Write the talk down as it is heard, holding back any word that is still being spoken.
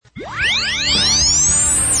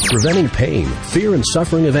preventing pain, fear, and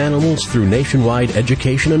suffering of animals through nationwide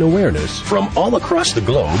education and awareness from all across the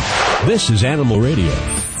globe. This is Animal Radio.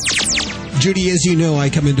 Judy, as you know, I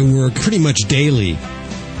come into work pretty much daily,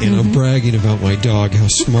 and I'm bragging about my dog, how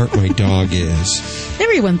smart my dog is.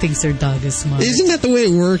 Everyone thinks their dog is smart. Isn't that the way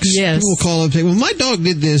it works? Yes. People call up and say, well, my dog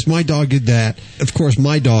did this, my dog did that. Of course,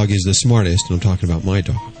 my dog is the smartest, and I'm talking about my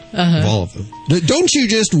dog. Of all of them. Don't you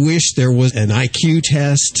just wish there was an IQ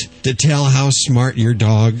test to tell how smart your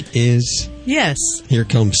dog is? Yes. Here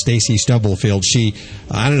comes Stacy Stubblefield.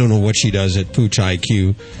 I don't know what she does at Pooch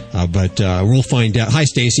IQ, but we'll find out. Hi,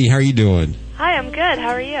 Stacy. How are you doing? Hi, I'm good. How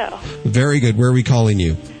are you? Very good. Where are we calling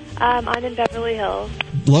you? I'm in Beverly Hills.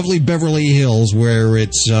 Lovely Beverly Hills, where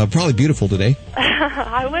it's probably beautiful today.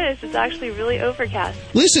 I wish. It's actually really overcast.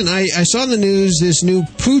 Listen, I saw in the news this new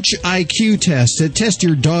Pooch IQ test that tests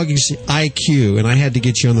your dog's IQ, and I had to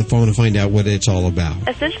get you on the phone to find out what it's all about.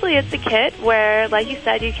 Essentially, it's a kit where, like you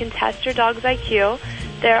said, you can test your dog's IQ.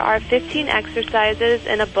 There are 15 exercises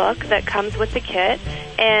in a book that comes with the kit,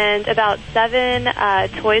 and about 7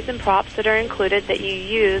 toys and props that are included that you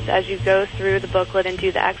use as you go through the booklet and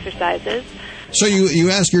do the exercises. So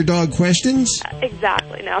you ask your dog questions?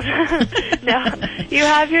 Exactly. No. No. You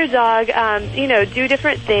have your dog, do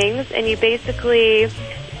different things, and you basically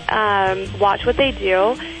watch what they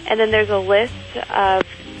do, and then there's a list of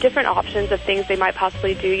different options of things they might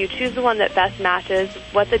possibly do. You choose the one that best matches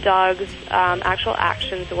what the dog's actual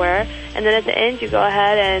actions were, and then at the end you go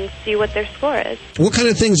ahead and see what their score is. What kind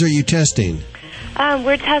of things are you testing?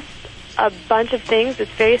 We test a bunch of things.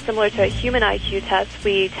 It's very similar to a human IQ test.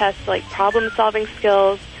 We test like problem-solving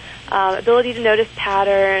skills, ability to notice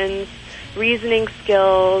patterns, reasoning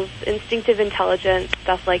skills, instinctive intelligence,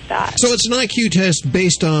 stuff like that. So it's an IQ test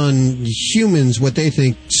based on humans, what they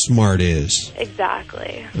think smart is.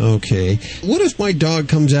 Exactly. Okay. What if my dog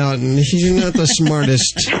comes out and he's not the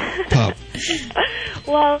smartest pup?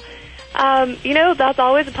 Well, that's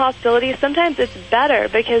always a possibility. Sometimes it's better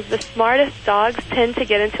because the smartest dogs tend to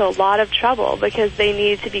get into a lot of trouble because they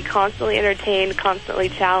need to be constantly entertained, constantly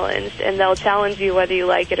challenged, and they'll challenge you whether you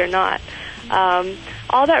like it or not.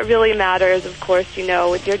 All that really matters, of course,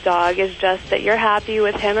 with your dog is just that you're happy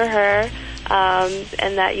with him or her,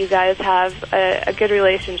 and that you guys have a good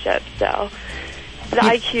relationship. So the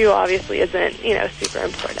IQ obviously isn't, super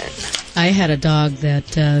important. I had a dog that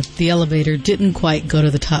the elevator didn't quite go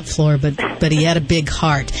to the top floor, but he had a big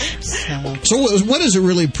heart. So what does it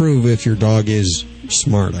really prove if your dog is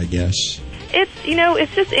smart, I guess?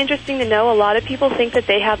 It's just interesting to know. A lot of people think that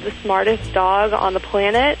they have the smartest dog on the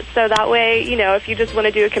planet. So that way, if you just want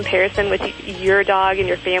to do a comparison with your dog and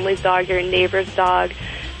your family's dog, your neighbor's dog,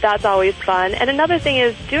 that's always fun. And another thing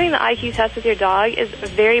is doing the IQ test with your dog is a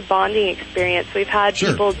very bonding experience. We've had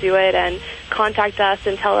people do it and contact us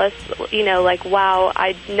and tell us, wow,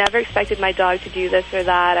 I never expected my dog to do this or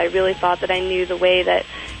that. I really thought that I knew the way that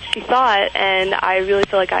she saw it, and I really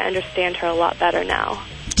feel like I understand her a lot better now.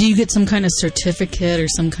 Do you get some kind of certificate or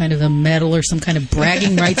some kind of a medal or some kind of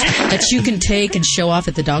bragging rights that you can take and show off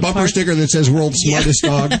at the dog park? Bumper sticker that says world's smartest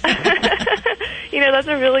dog. That's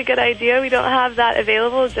a really good idea. We don't have that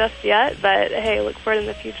available just yet, but hey, look for it in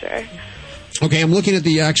the future. Okay, I'm looking at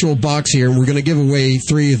the actual box here, and we're going to give away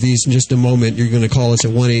 3 of these in just a moment. You're going to call us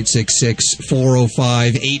at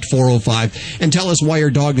 1-866-405-8405 and tell us why your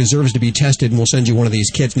dog deserves to be tested, and we'll send you one of these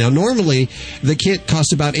kits. Now, normally, the kit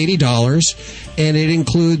costs about $80, and it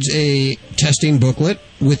includes a testing booklet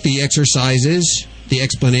with the exercises, the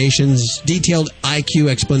explanations, detailed IQ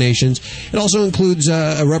explanations. It also includes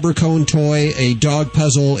a rubber cone toy, a dog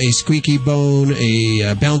puzzle, a squeaky bone,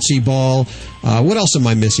 a bouncy ball. What else am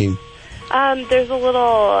I missing? There's a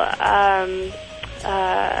little...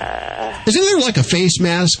 Isn't there like a face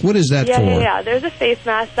mask? What is that for? Yeah. There's a face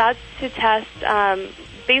mask. That's to test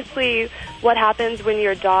basically what happens when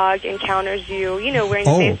your dog encounters you, wearing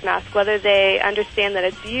a face mask, whether they understand that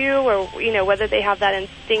it's you or, whether they have that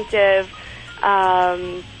instinctive...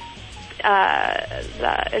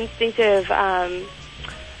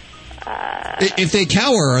 if they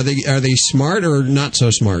cower, are they smart or not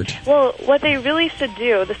so smart? Well, what they really should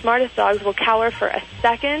do, the smartest dogs will cower for a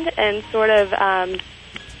second and sort of,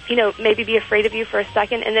 maybe be afraid of you for a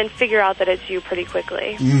second and then figure out that it's you pretty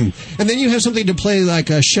quickly. And then you have something to play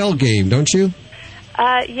like a shell game, don't you?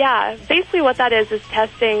 Yeah. Basically what that is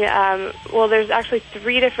testing, there's actually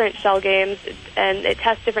 3 different shell games, and it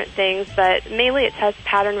tests different things, but mainly it tests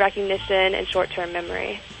pattern recognition and short-term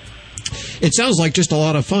memory. It sounds like just a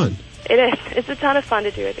lot of fun. It is. It's a ton of fun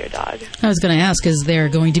to do with your dog. I was going to ask, is there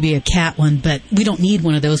going to be a cat one? But we don't need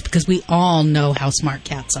one of those because we all know how smart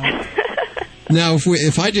cats are. Now,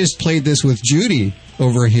 if I just played this with Judy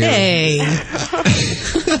over here. Hey.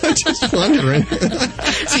 Just wondering.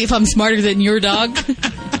 See if I'm smarter than your dog.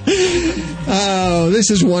 Oh, this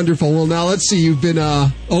is wonderful. Well, now let's see. You've been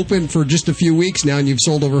open for just a few weeks now, and you've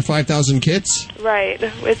sold over 5,000 kits. Right.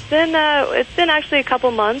 It's been actually a couple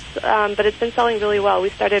months, but it's been selling really well. We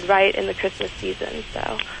started right in the Christmas season,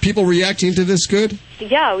 so. People reacting to this good?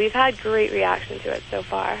 Yeah, we've had great reaction to it so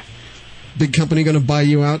far. Big company going to buy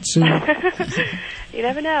you out soon? You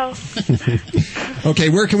never know. Okay,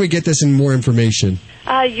 where can we get this and more information?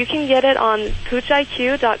 You can get it on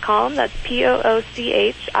PoochIQ.com. That's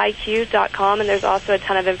POOCHIQ.com, and there's also a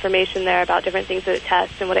ton of information there about different things that it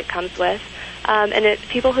tests and what it comes with. And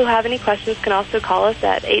people who have any questions can also call us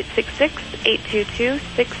at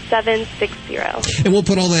 866-822-6760. And we'll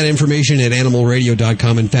put all that information at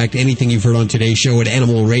animalradio.com. In fact, anything you've heard on today's show at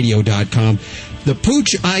animalradio.com. The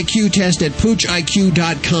Pooch IQ test at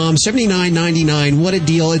PoochIQ.com, $79.99. What a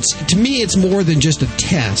deal. To me, it's more than just a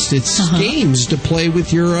test. It's games to play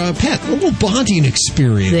with your pet. A little bonding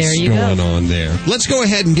experience going on there. Let's go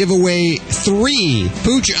ahead and give away 3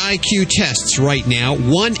 Pooch IQ tests right now.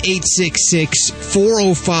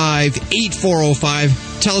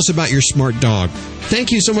 1-866-405-8405. Tell us about your smart dog. Thank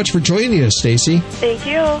you so much for joining us, Stacy. Thank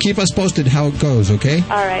you. Keep us posted how it goes, okay?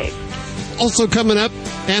 All right. Also coming up,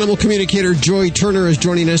 animal communicator Joy Turner is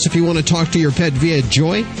joining us if you want to talk to your pet via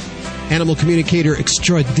Joy. Animal communicator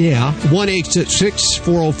extraordinaire,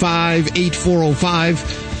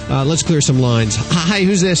 1-866-405-8405. Let's clear some lines. Hi,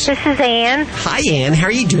 who's this? This is Ann. Hi, Ann. How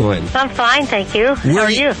are you doing? I'm fine, thank you. How are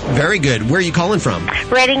you? Very good. Where are you calling from?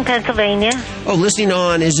 Reading, Pennsylvania. Oh, listening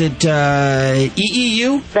on, is it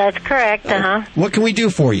EEU? That's correct, What can we do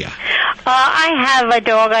for you? I have a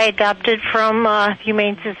dog I adopted from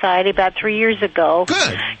Humane Society about 3 years ago.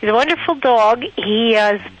 Good. He's a wonderful dog. He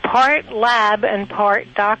is part lab and part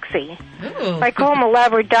doxy. Ooh. I call him a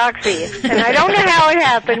labradoxy, and I don't know how it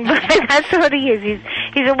happened, but that's what he is.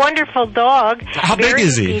 He's a wonderful dog. How big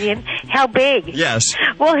is he? Obedient. How big? Yes.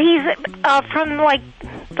 Well, he's from the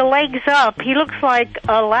legs up. He looks like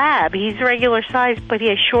a lab. He's regular size, but he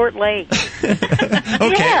has short legs.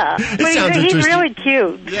 Okay. Yeah, but he's really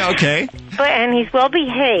cute. Yeah. Okay. And he's well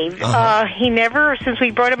behaved. He never, since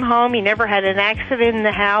we brought him home, he never had an accident in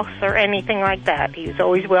the house or anything like that. He was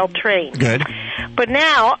always well trained. Good. But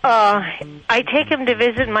now I take him to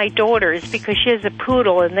visit my daughters because she has a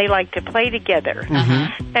poodle and they like to play together.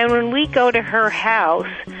 And when we go to her house,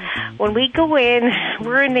 when we go in,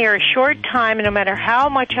 we're in there a short time, and no matter how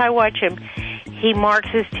much I watch him, he marks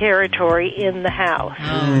his territory in the house.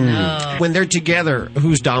 Oh, no. When they're together,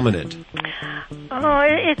 who's dominant? Oh,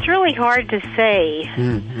 it's really hard to say.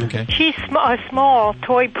 Okay. She's a small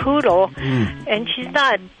toy poodle, and she's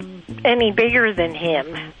not any bigger than him.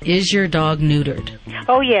 Is your dog neutered?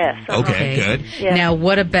 Oh, yes. Okay, good. Yeah. Now,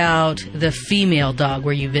 what about the female dog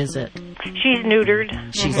where you visit? She's neutered.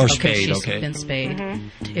 She's spayed, she's been spayed.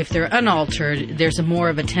 If they're unaltered, there's more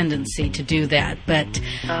of a tendency to do that. But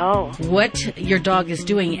what your dog is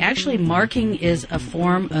doing, actually marking is a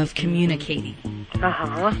form of communicating.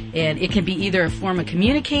 And it can be either a form of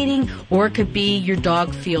communicating or it could be your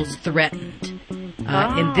dog feels threatened.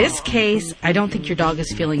 In this case, I don't think your dog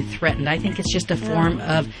is feeling threatened. I think it's just a form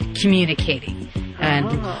of communicating.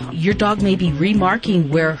 And your dog may be remarking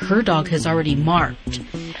where her dog has already marked.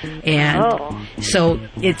 And so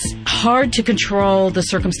it's hard to control the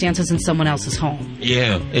circumstances in someone else's home.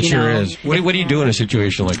 Yeah, it sure is. What do you do in a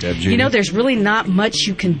situation like that, Judy? There's really not much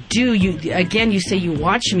you can do. You say you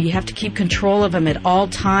watch him. You have to keep control of him at all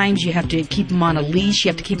times. You have to keep him on a leash. You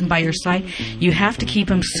have to keep him by your side. You have to keep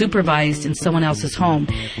him supervised in someone else's home.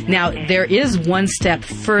 Now, there is one step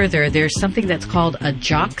further. There's something that's called a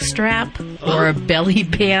jock strap or a belly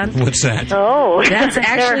band. What's that? Oh, that's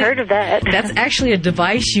actually, never heard of that. That's actually a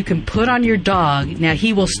device you can put on your dog. Now,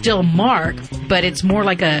 he will still mark, but it's more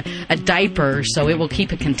like a diaper, so it will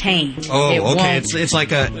keep it contained. Oh, okay. It's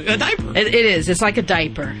like a diaper. It is. It's like a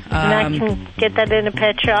diaper. And I can get that in a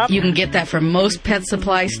pet shop? You can get that from most pet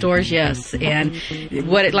supply stores, yes. And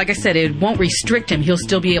like I said, it won't restrict him. He'll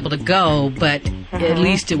still be able to go, but at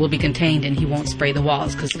least it will be contained and he won't spray the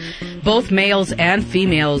walls, because both males and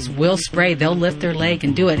females will spray. They'll lift their leg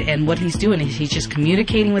and do it. And what he's doing is he's just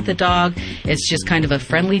communicating with the dog. It's just kind of a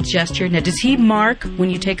friendly gesture. Now, does he mark when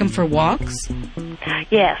you take him for walks?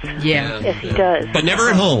 Yes. Yeah. Yes, he does. But never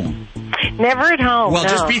at home. Never at home. Well, no.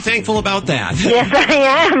 just be thankful about that. Yes, I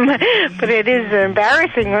am. But it is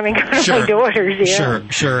embarrassing when I go to my daughter's. Yeah.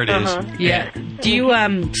 Sure it is. Yeah. Do you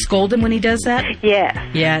scold him when he does that?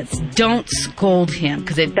 Yeah. Yeah. Don't scold him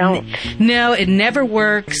because it don't. No, it never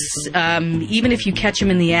works. Even if you catch him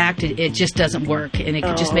in the act, it just doesn't work, and it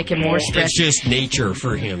could just make him more stressed. It's just nature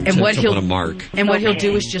for him and to what put a mark. And what he'll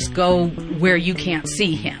do is just go where you can't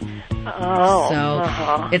see him. Oh. So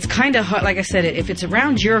it's kind of hard. Like I said, if it's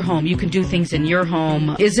around your home, you can do things in your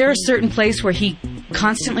home. Is there a certain place where he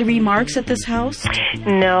constantly remarks at this house?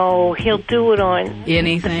 No, he'll do it on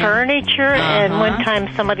anything. The furniture, and one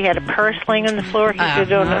time somebody had a purse laying on the floor. He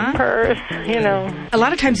did it on a purse, you know. A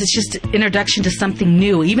lot of times it's just introduction to something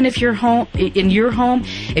new. Even if you're home, in your home,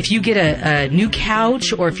 if you get a new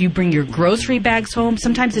couch or if you bring your grocery bags home,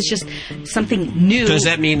 sometimes it's just something new. Does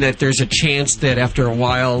that mean that there's a chance that after a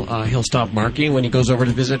while he'll stop marking when he goes over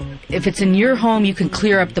to visit? If it's in your home, you can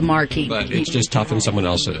clear up the marking. But it's just tough in someone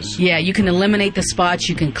else's. Yeah, you can eliminate the spots.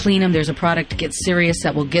 You can clean them. There's a product to get serious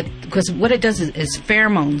that will get... Because what it does is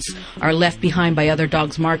pheromones are left behind by other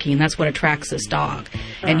dogs marking, and that's what attracts this dog.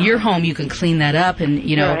 And your home, you can clean that up, and,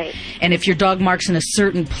 you know... Right. And if your dog marks in a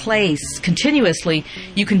certain place continuously,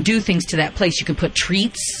 you can do things to that place. You can put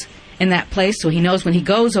treats in that place so he knows when he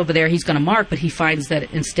goes over there, he's going to mark, but he finds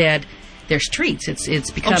that instead... There's treats.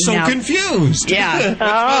 It's become I'm so now confused. Yeah. What's supposed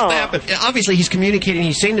to happen? Obviously, he's communicating.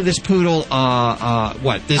 He's saying to this poodle,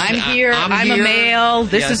 what? This, I'm here. I'm here. A male.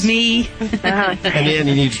 This is me. And then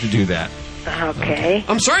he needs to do that. Okay.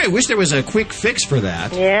 I'm sorry. I wish there was a quick fix for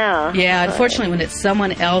that. Yeah. Yeah. Unfortunately, when it's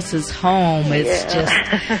someone else's home, it's just...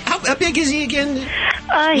 How big is he again?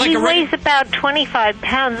 He weighs about 25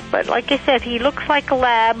 pounds, but like I said, he looks like a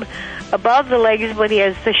lab above the legs, but he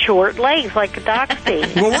has the short legs like a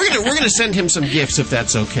Dachshund. Well, we're gonna send him some gifts if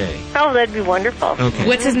that's okay. Oh, that'd be wonderful. Okay.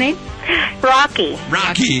 What's his name? Rocky.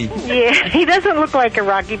 Rocky. Yeah, he doesn't look like a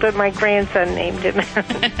Rocky, but my grandson named him.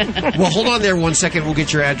 Well, hold on there 1 second. We'll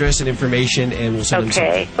get your address and information, and we'll send him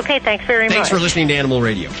something. Okay, thanks very much. Thanks for listening to Animal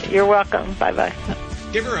Radio. You're welcome. Bye-bye.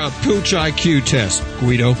 Give her a Pooch IQ test,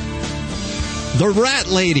 Guido. The Rat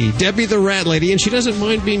Lady, Debbie the Rat Lady, and she doesn't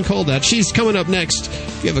mind being called that. She's coming up next.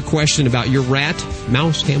 If you have a question about your rat,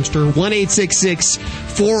 mouse, hamster,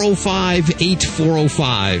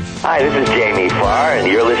 1-866-405-8405. Hi, this is Jamie Farr, and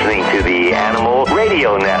you're listening to the Animal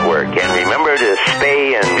Radio Network. And remember to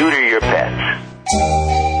spay and neuter your pets.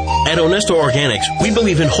 At Onesto Organics, we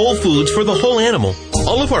believe in whole foods for the whole animal.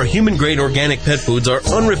 All of our human-grade organic pet foods are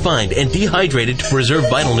unrefined and dehydrated to preserve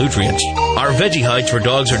vital nutrients. Our veggie hides for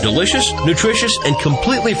dogs are delicious, nutritious, and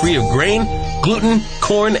completely free of grain, gluten,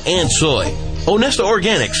 corn, and soy. Onesto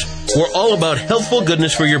Organics. We're all about healthful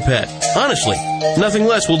goodness for your pet. Honestly, nothing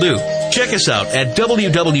less will do. Check us out at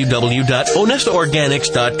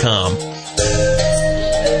www.onestoorganics.com.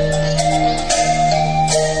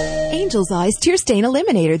 Angel's Eyes Tear Stain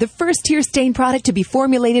Eliminator, the first tear stain product to be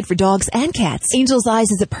formulated for dogs and cats. Angel's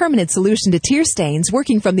Eyes is a permanent solution to tear stains,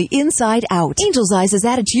 working from the inside out. Angel's Eyes is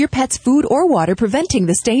added to your pet's food or water, preventing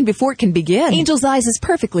the stain before it can begin. Angel's Eyes is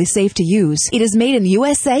perfectly safe to use. It is made in the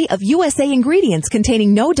USA of USA ingredients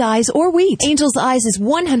containing no dyes or wheat. Angel's Eyes is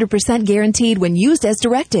 100% guaranteed when used as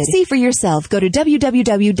directed. See for yourself. Go to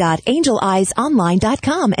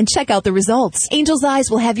www.angeleyesonline.com and check out the results. Angel's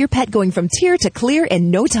Eyes will have your pet going from tear to clear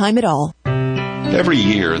in no time at all. Every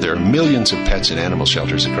year, there are millions of pets in animal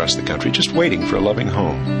shelters across the country just waiting for a loving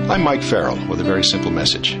home. I'm Mike Farrell with a very simple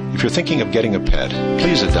message. If you're thinking of getting a pet,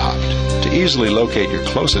 please adopt. To easily locate your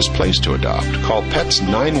closest place to adopt, call Pets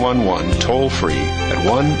 911 toll-free at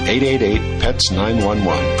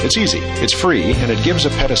 1-888-PETS-911. It's easy, it's free, and it gives a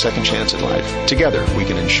pet a second chance at life. Together, we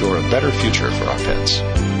can ensure a better future for our pets.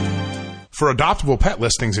 For adoptable pet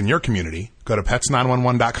listings in your community, go to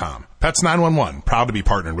pets911.com. Pets 911, proud to be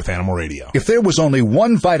partnered with Animal Radio. If there was only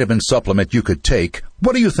one vitamin supplement you could take,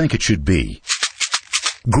 what do you think it should be?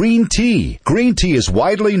 Green tea. Green tea is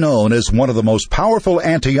widely known as one of the most powerful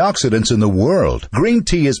antioxidants in the world. Green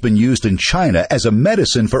tea has been used in China as a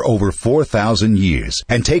medicine for over 4,000 years.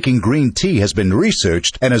 And taking green tea has been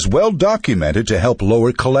researched and is well documented to help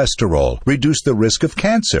lower cholesterol, reduce the risk of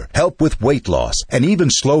cancer, help with weight loss, and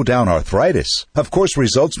even slow down arthritis. Of course,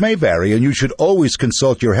 results may vary, and you should always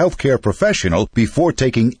consult your healthcare professional before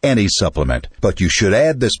taking any supplement. But you should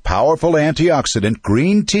add this powerful antioxidant,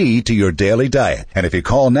 green tea, to your daily diet. And if you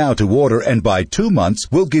Call now to order, and by 2 months,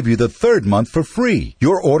 we'll give you the third month for free.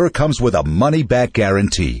 Your order comes with a money-back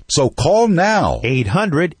guarantee. So call now.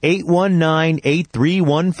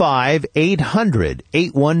 800-819-8315.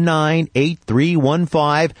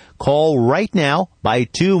 800-819-8315. Call right now. Buy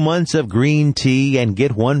 2 months of green tea and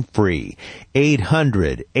get one free.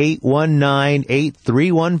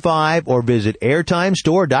 800-819-8315 or visit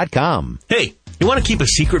airtimestore.com. Hey, you want to keep a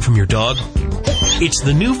secret from your dog? It's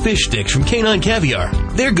the new fish sticks from Canine Caviar.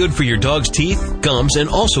 They're good for your dog's teeth, gums, and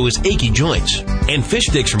also his achy joints. And fish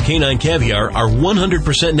sticks from Canine Caviar are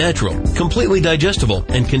 100% natural, completely digestible,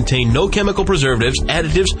 and contain no chemical preservatives,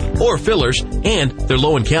 additives, or fillers, and they're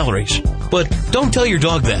low in calories. But don't tell your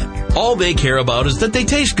dog that. All they care about is that they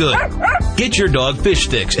taste good. Get your dog fish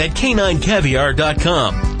sticks at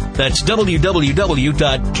caninecaviar.com. That's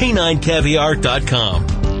www.caninecaviar.com.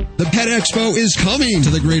 The Pet Expo is coming to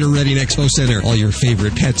the Greater Reading Expo Center. All your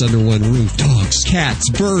favorite pets under one roof. Dogs, cats,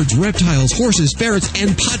 birds, reptiles, horses, ferrets,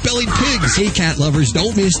 and pot-bellied pigs. Hey, cat lovers,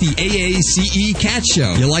 don't miss the AACE Cat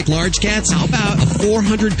Show. You like large cats? How about a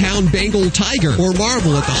 400-pound Bengal tiger? Or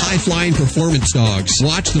marvel at the high-flying performance dogs.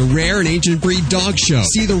 Watch the Rare and Ancient Breed Dog Show.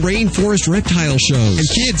 See the Rainforest Reptile Shows. And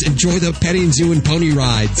kids, enjoy the petting zoo and pony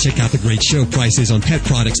rides. Check out the great show prices on pet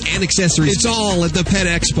products and accessories. It's all at the Pet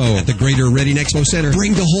Expo at the Greater Reading Expo Center.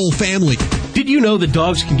 Bring the whole family. Did you know that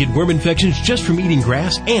dogs can get worm infections just from eating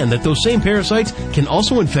grass, and that those same parasites can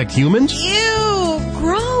also infect humans? Ew,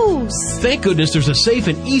 gross. Thank goodness there's a safe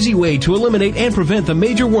and easy way to eliminate and prevent the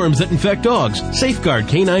major worms that infect dogs. Safeguard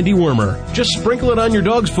K9 Dewormer. Just sprinkle it on your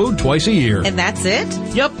dog's food twice a year. And that's it?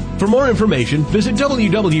 Yep. For more information, visit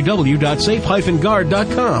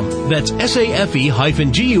www.safe-guard.com. That's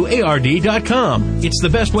SAFE-GUARD.com. It's the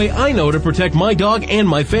best way I know to protect my dog and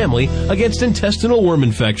my family against intestinal worm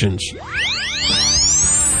infections.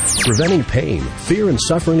 Preventing pain, fear, and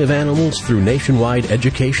suffering of animals through nationwide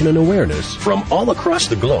education and awareness from all across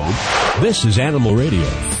the globe. This is Animal Radio.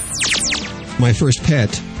 My first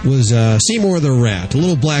pet was Seymour the rat, a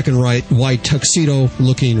little black and white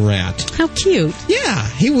tuxedo-looking rat. How cute. Yeah,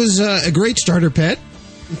 he was a great starter pet.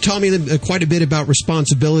 Taught me quite a bit about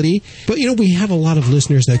responsibility. But, we have a lot of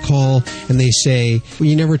listeners that call and they say, well,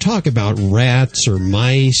 you never talk about rats or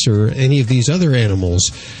mice or any of these other animals.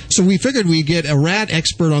 So we figured we'd get a rat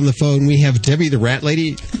expert on the phone. We have Debbie the rat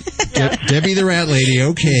lady. Debbie the rat lady,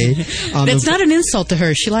 okay. That's not an insult to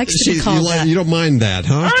her. She likes to be called that. You don't mind that,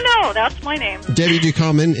 huh? Oh, no, that's my name. Debbie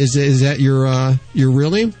Ducomin, is that your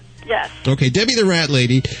real name? Yes. Okay, Debbie the rat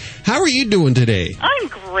lady, how are you doing today? I'm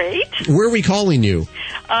great. Where are we calling you?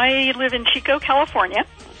 I live in Chico, California.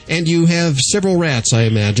 And you have several rats, I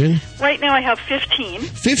imagine. Right now I have 15.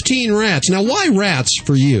 15 rats. Now, why rats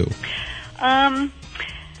for you? I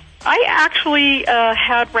actually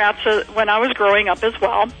had rats when I was growing up as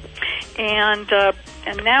well. And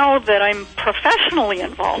now that I'm professionally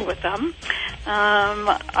involved with them,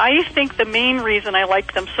 I think the main reason I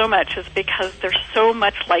like them so much is because they're so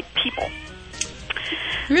much like people.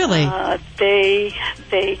 Really? They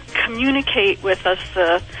communicate with us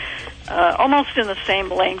almost in the same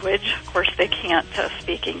language. Of course, they can't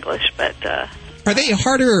speak English, but... Are they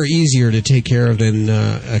harder or easier to take care of than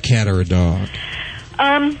a cat or a dog?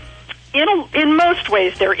 In most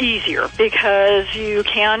ways, they're easier because you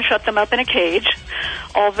can shut them up in a cage,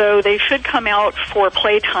 although they should come out for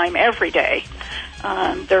playtime every day.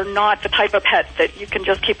 They're not the type of pet that you can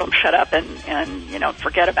just keep them shut up and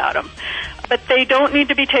forget about them. But they don't need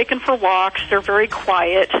to be taken for walks. They're very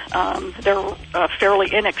quiet. They're fairly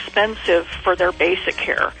inexpensive for their basic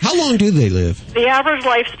care. How long do they live? The average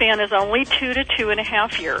lifespan is only 2 to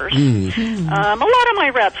 2.5 years. Mm. A lot of my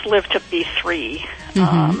rats live to be 3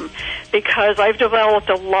 because I've developed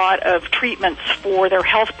a lot of treatments for their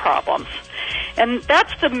health problems. And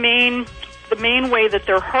that's the main way that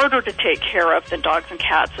they're harder to take care of than dogs and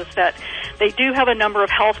cats is that they do have a number of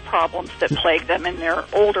health problems that plague them in their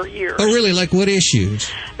older years. Oh, really? Like what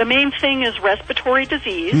issues? The main thing is respiratory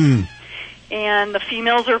disease, and the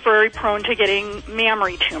females are very prone to getting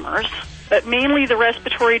mammary tumors, but mainly the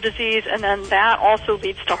respiratory disease, and then that also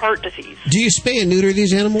leads to heart disease. Do you spay and neuter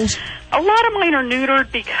these animals? A lot of mine are neutered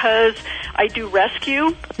because I do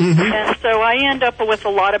rescue, and so I end up with a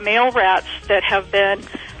lot of male rats that have been...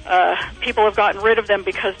 people have gotten rid of them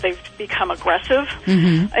because they've become aggressive.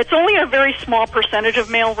 It's only a very small percentage of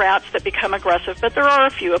male rats that become aggressive, but there are a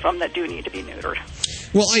few of them that do need to be neutered.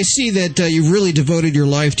 Well, I see that you've really devoted your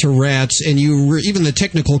life to rats, and you were even the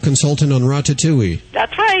technical consultant on Ratatouille.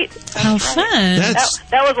 That's right. How fun. That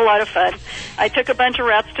was a lot of fun. I took a bunch of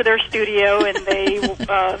rats to their studio, and they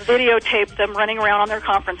videotaped them running around on their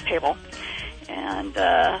conference table. and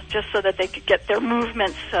just so that they could get their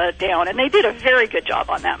movements down. And they did a very good job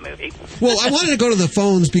on that movie. Well, I wanted to go to the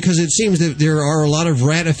phones because it seems that there are a lot of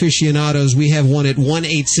rat aficionados. We have one at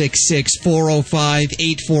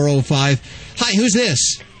 1-866-405-8405. Hi, who's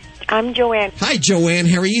this? I'm Joanne. Hi, Joanne.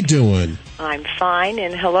 How are you doing? I'm fine,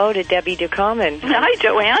 and hello to Debbie Ducommun. Hi,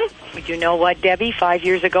 Joanne. You know what, Debbie? 5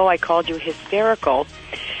 years ago, I called you hysterical,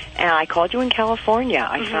 and I called you in California.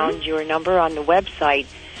 I found your number on the website.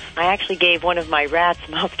 I actually gave one of my rats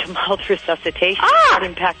mouth-to-mouth resuscitation, brought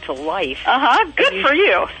him back to life. Good for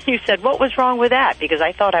you. You said, what was wrong with that? Because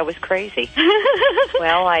I thought I was crazy.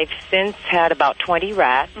 Well, I've since had about 20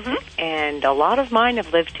 rats, and a lot of mine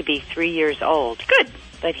have lived to be 3 years old. Good.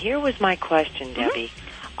 But here was my question, Debbie.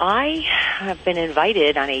 I have been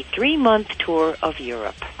invited on a 3-month tour of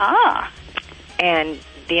Europe. And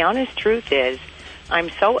the honest truth is,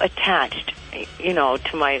 I'm so attached,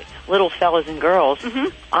 to my little fellas and girls.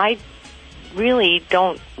 I really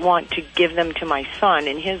don't want to give them to my son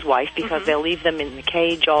and his wife because they'll leave them in the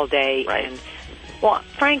cage all day. Right. And, well,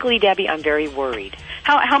 frankly, Debbie, I'm very worried.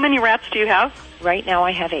 How many rats do you have? Right now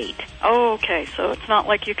I have 8. Oh, okay. So it's not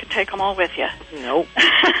like you could take them all with you. Nope.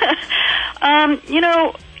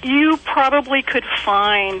 You probably could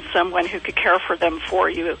find someone who could care for them for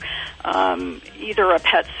you, either a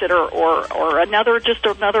pet sitter or another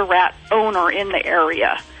rat owner in the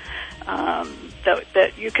area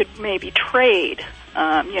that you could maybe trade.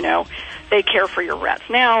 They care for your rats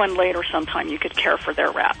now, and later sometime you could care for their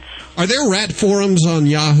rats. Are there rat forums on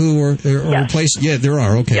Yahoo or place? Yeah, there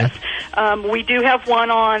are. Okay. Yes. We do have one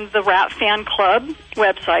on the Rat Fan Club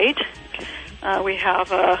website. We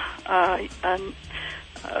have a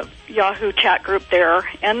Yahoo chat group there,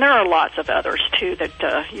 and there are lots of others, too, that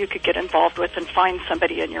you could get involved with and find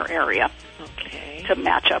somebody in your area to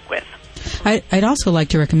match up with. I'd also like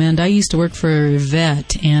to recommend, I used to work for a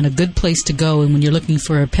vet, and a good place to go, and when you're looking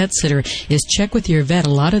for a pet sitter, is check with your vet. A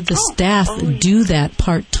lot of the staff do that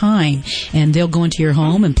part-time, and they'll go into your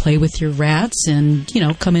home and play with your rats and,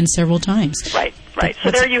 come in several times. Right.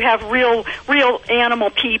 So there you have real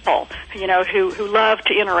animal people, who love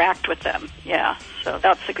to interact with them. Yeah, so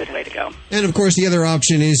that's a good way to go. And, of course, the other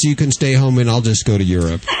option is you can stay home and I'll just go to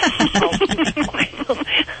Europe.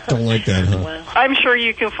 Don't like that, huh? Well, I'm sure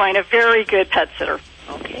you can find a very good pet sitter.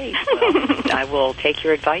 Okay. Well, I will take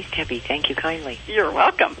your advice, Debbie. Thank you kindly. You're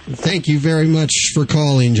welcome. Thank you very much for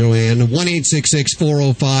calling, Joanne.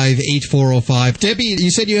 1-866-405-8405. Debbie,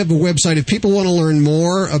 you said you have a website. If people want to learn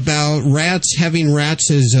more about rats, having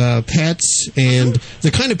rats as pets, and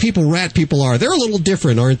the kind of people rat people are, they're a little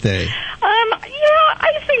different, aren't they?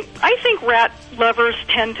 I think rat lovers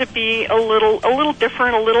tend to be a little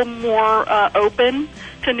different, a little more open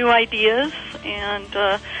to new ideas, and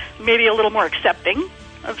maybe a little more accepting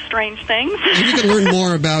of strange things. And you can learn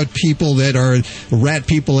more about people that are rat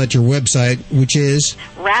people at your website, which is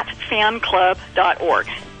ratfanclub.org.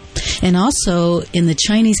 And also, in the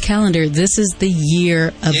Chinese calendar, this is the year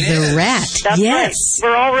of the rat. That's yes. Right.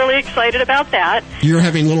 We're all really excited about that. You're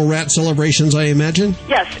having little rat celebrations, I imagine?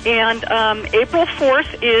 Yes, and April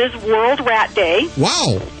 4th is World Rat Day.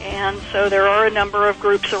 Wow. And so there are a number of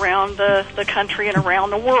groups around the country and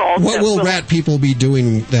around the world. What will rat people be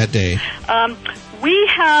doing that day? We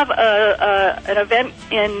have an event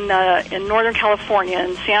in Northern California,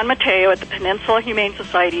 in San Mateo, at the Peninsula Humane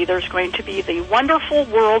Society. There's going to be the Wonderful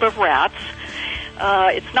World of Rats.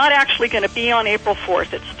 It's not actually going to be on April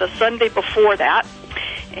 4th. It's the Sunday before that.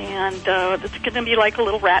 And it's going to be like a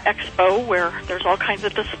little rat expo where there's all kinds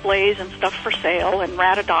of displays and stuff for sale and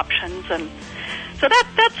rat adoptions. And so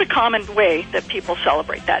that's a common way that people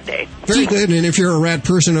celebrate that day. Very good. And if you're a rat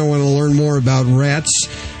person and want to learn more about rats,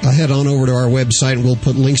 head on over to our website and we'll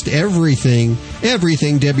put links to everything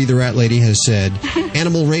Debbie the Rat Lady has said.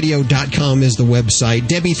 AnimalRadio.com is the website.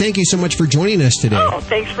 Debbie, thank you so much for joining us today. Oh,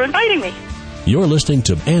 thanks for inviting me. You're listening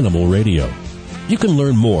to Animal Radio. You can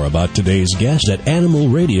learn more about today's guest at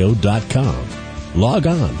AnimalRadio.com. Log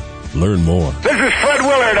on. Learn more. This is Fred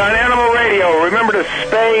Willard on Animal Radio. Remember to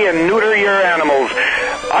spay and neuter your animals.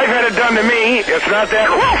 I've had it done to me. It's not that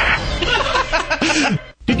rough.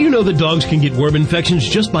 Did you know that dogs can get worm infections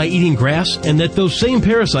just by eating grass, and that those same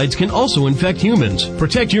parasites can also infect humans?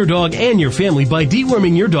 Protect your dog and your family by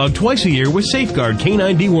deworming your dog twice a year with Safeguard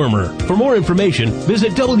Canine Dewormer. For more information,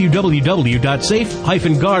 visit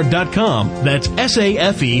www.safe-guard.com. That's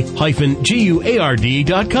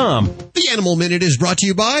SAFE-GUARD.com. The Animal Minute is brought to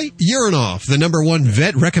you by Urinoff, the #1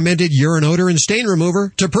 vet-recommended urine odor and stain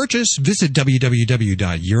remover. To purchase, visit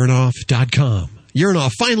www.urinoff.com.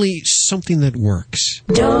 Urinoff, finally something that works.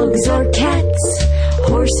 Dogs or cats,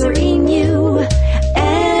 horse or emu,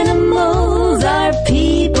 animals are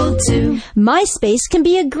people too. MySpace can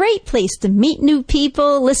be a great place to meet new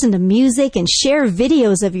people, listen to music, and share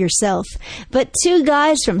videos of yourself. But 2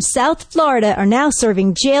 guys from South Florida are now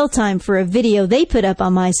serving jail time for a video they put up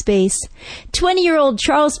on MySpace. 20-year-old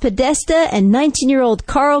Charles Podesta and 19-year-old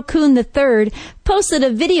Carl Kuhn III posted a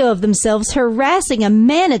video of themselves harassing a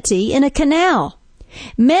manatee in a canal.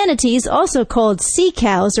 Manatees, also called sea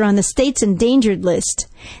cows, are on the state's endangered list.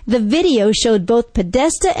 The video showed both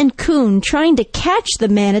Podesta and Kuhn trying to catch the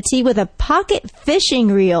manatee with a pocket fishing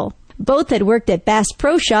reel. Both had worked at Bass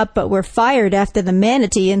Pro Shop but were fired after the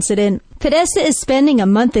manatee incident. Podesta is spending a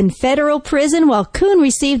month in federal prison while Kuhn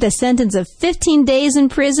received a sentence of 15 days in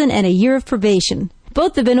prison and a year of probation.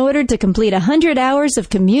 Both have been ordered to complete 100 hours of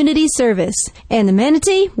community service. And the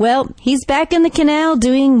manatee, well, he's back in the canal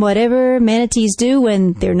doing whatever manatees do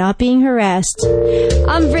when they're not being harassed.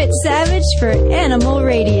 I'm Britt Savage for Animal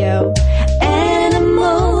Radio.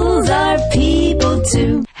 Animals are people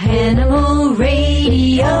too. Animal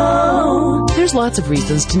Radio. There's lots of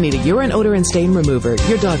reasons to need a urine, odor, and stain remover.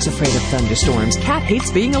 Your dog's afraid of thunderstorms. Cat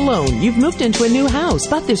hates being alone. You've moved into a new house,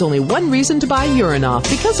 but there's only one reason to buy Urinoff,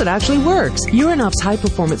 because it actually works. Urinoff's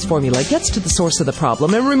high-performance formula gets to the source of the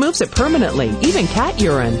problem and removes it permanently, even cat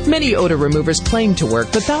urine. Many odor removers claim to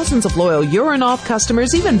work, but thousands of loyal Urinoff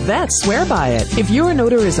customers, even vets, swear by it. If urine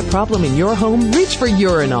odor is a problem in your home, reach for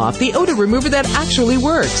Urinoff, the odor remover that actually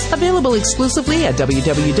works. Available exclusively at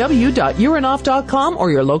www.urinoff.com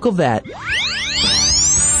or your local vet.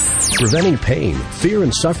 Preventing pain, fear,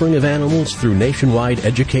 and suffering of animals through nationwide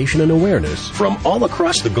education and awareness from all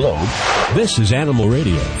across the globe. This is Animal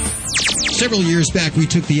Radio. Several years back, we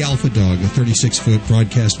took the Alpha Dog, a 36-foot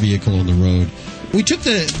broadcast vehicle, on the road. We took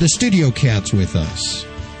the studio cats with us.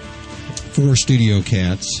 4 studio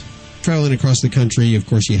cats. Traveling across the country, of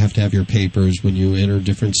course, you have to have your papers when you enter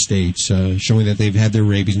different states, showing that they've had their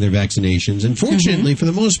rabies and their vaccinations. And fortunately, for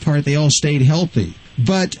the most part, they all stayed healthy.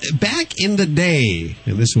 But back in the day,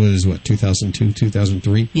 and this was, 2002,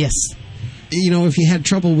 2003? Yes. You know, if you had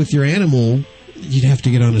trouble with your animal, you'd have to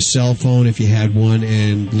get on a cell phone if you had one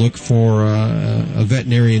and look for a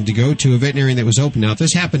veterinarian to go to, a veterinarian that was open. Now, if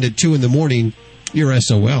this happened at 2 in the morning, you're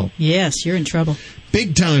SOL. Yes, you're in trouble.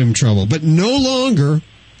 Big time trouble. But no longer.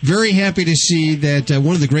 Very happy to see that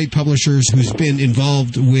one of the great publishers who's been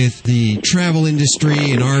involved with the travel industry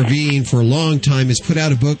and RVing for a long time has put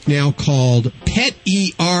out a book now called Pet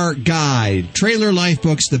ER Guide. Trailer Life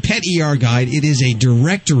Books, the Pet ER Guide. It is a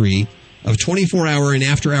directory of 24-hour and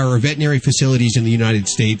after-hour veterinary facilities in the United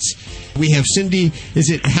States. We have Cindy, is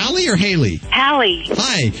it Hallie or Haley? Hallie.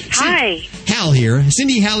 Hi. Hi. Hal here.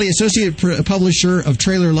 Cindy Hallie, Associate Publisher of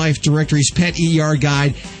Trailer Life Directory's Pet ER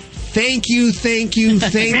Guide. Thank you. Well,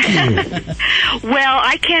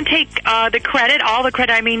 I can't take the credit, all the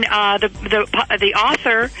credit. I mean, the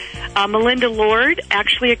author, Melinda Lord,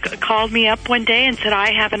 actually called me up one day and said,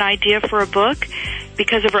 I have an idea for a book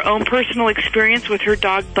because of her own personal experience with her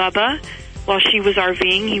dog, Bubba. While she was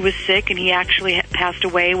RVing, he was sick, and he actually passed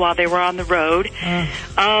away while they were on the road.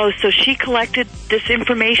 So she collected this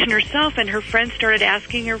information herself, and her friends started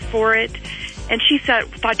asking her for it. And she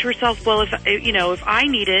thought to herself, well, if I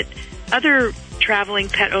need it, other traveling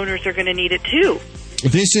pet owners are going to need it too.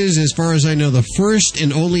 This is, as far as I know, the first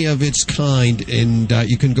and only of its kind, and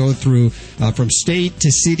you can go through from state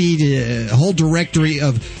to city to a whole directory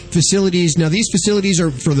of facilities. Now, these facilities are,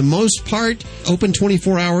 for the most part, open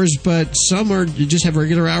 24 hours, but some are just have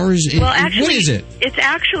regular hours. Well, actually, what is it? It's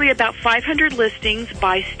actually about 500 listings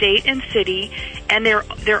by state and city, and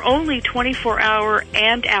they're only 24-hour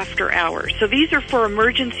and after hours. So these are for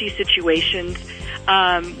emergency situations.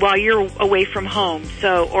 While you're away from home.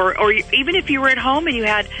 So, or even if you were at home and you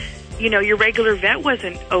had, your regular vet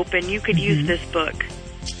wasn't open, you could use this book.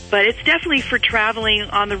 But it's definitely for traveling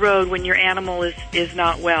on the road when your animal is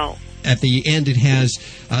not well. At the end, it has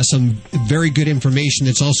some very good information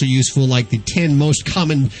that's also useful, like the 10 most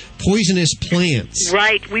common poisonous plants.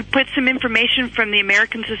 Right. We put some information from the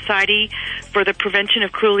American Society for the Prevention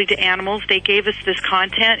of Cruelty to Animals. They gave us this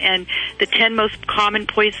content and the 10 most common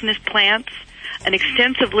poisonous plants, an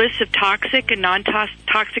extensive list of toxic and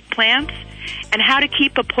non-toxic plants, and how to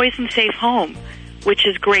keep a poison-safe home, which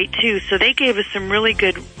is great, too. So they gave us some really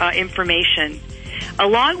good information.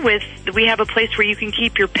 Along with, we have a place where you can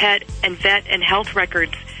keep your pet and vet and health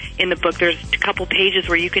records in the book. There's a couple pages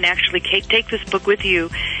where you can actually take this book with you,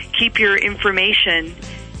 keep your information,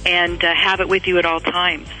 and have it with you at all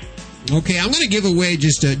times. Okay, I'm going to give away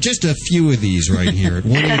just a few of these right here at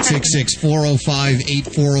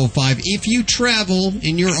 1-866-405-8405. If you travel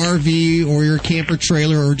in your RV or your camper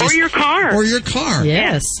trailer or your car.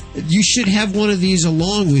 Yes. You should have one of these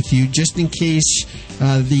along with you just in case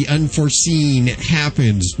the unforeseen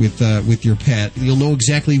happens with your pet. You'll know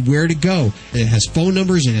exactly where to go. It has phone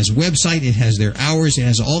numbers, it has website, it has their hours, it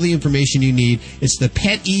has all the information you need. It's the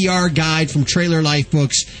Pet ER Guide from Trailer Life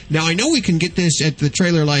Books. Now, I know we can get this at the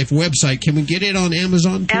Trailer Life website. Can we get it on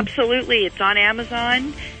Amazon too? Absolutely. It's on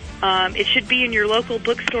Amazon. It should be in your local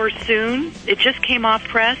bookstore soon. It just came off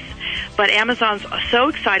press, but Amazon's so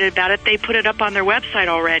excited about it, they put it up on their website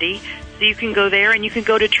already. So you can go there, and you can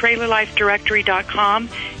go to trailerlifedirectory.com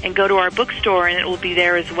and go to our bookstore, and it will be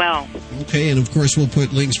there as well. Okay, and of course we'll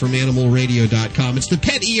put links from animalradio.com. It's the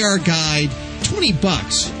Pet ER Guide, $20.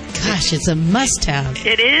 Gosh, it's a must-have.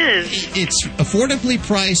 It is. It's affordably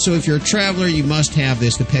priced, so if you're a traveler, you must have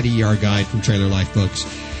this, the Pet ER Guide from Trailer Life Books.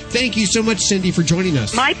 Thank you so much, Cindy, for joining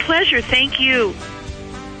us. My pleasure. Thank you.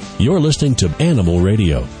 You're listening to Animal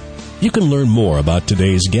Radio. You can learn more about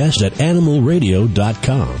today's guest at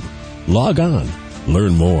animalradio.com. Log on.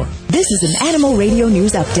 Learn more. This is an Animal Radio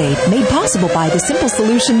News Update made possible by the Simple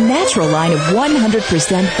Solution Natural line of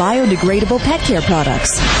 100% biodegradable pet care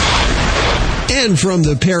products. And from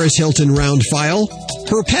the Paris Hilton round file,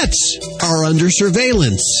 her pets are under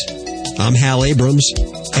surveillance. I'm Hal Abrams.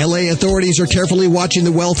 LA authorities are carefully watching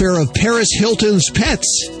the welfare of Paris Hilton's pets.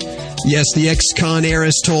 Yes, the ex-con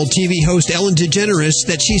heiress told TV host Ellen DeGeneres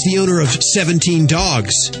that she's the owner of 17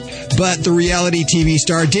 dogs. But the reality TV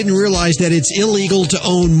star didn't realize that it's illegal to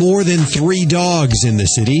own more than 3 dogs in the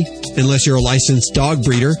city, unless you're a licensed dog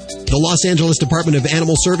breeder. The Los Angeles Department of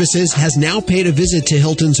Animal Services has now paid a visit to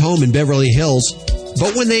Hilton's home in Beverly Hills.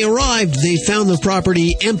 But when they arrived, they found the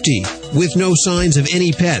property empty, with no signs of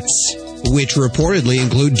any pets, which reportedly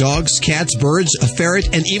include dogs, cats, birds, a ferret,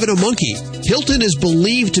 and even a monkey. Hilton is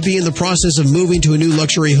believed to be in the process of moving to a new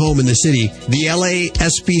luxury home in the city. The LA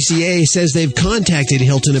SPCA says they've contacted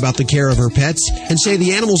Hilton about the care of her pets and say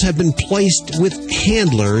the animals have been placed with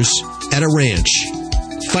handlers at a ranch.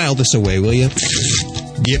 File this away, will you?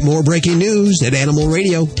 Get more breaking news at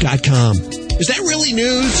animalradio.com. Is that really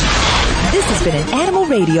news? This has been an Animal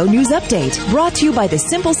Radio News Update brought to you by the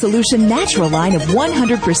Simple Solution Natural line of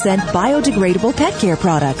 100% biodegradable pet care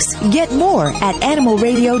products. Get more at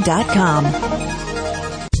animalradio.com.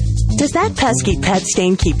 Does that pesky pet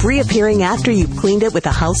stain keep reappearing after you've cleaned it with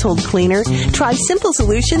a household cleaner? Try Simple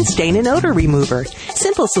Solution Stain and Odor Remover.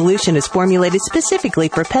 Simple Solution is formulated specifically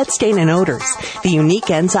for pet stain and odors. The unique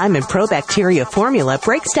enzyme and probacteria formula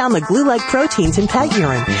breaks down the glue-like proteins in pet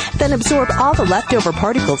urine, then absorb all the leftover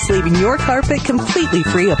particles, leaving your carpet completely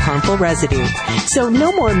free of harmful residue. So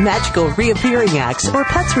no more magical reappearing acts or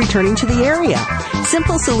pets returning to the area.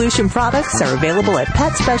 Simple Solution products are available at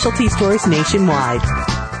pet specialty stores nationwide.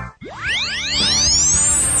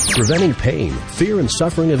 Preventing pain, fear, and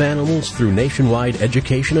suffering of animals through nationwide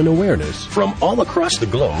education and awareness from all across the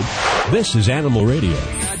globe. This is Animal Radio.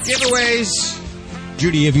 Giveaways.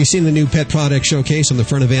 Judy, have you seen the new pet product showcase on the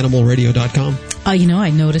front of animalradio.com? I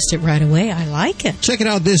noticed it right away. I like it. Check it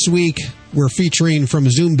out this week. We're featuring from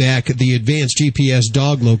Zoomback the advanced GPS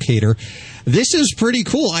dog locator. This is pretty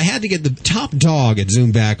cool. I had to get the top dog at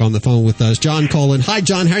Zoomback on the phone with us, John Cullen. Hi,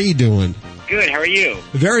 John. How are you doing? Good. How are you?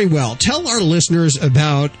 Very well. Tell our listeners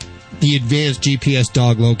about the advanced GPS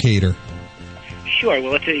dog locator. Sure.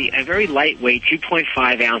 Well, it's a very lightweight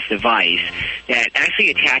 2.5-ounce device that actually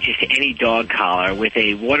attaches to any dog collar with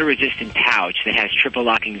a water-resistant pouch that has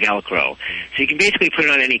triple-locking Velcro. So you can basically put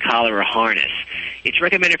it on any collar or harness. It's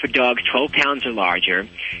recommended for dogs 12 pounds or larger.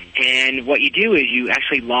 And what you do is you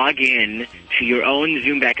actually log in to your own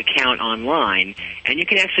Zoomback account online, and you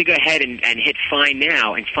can actually go ahead and hit Find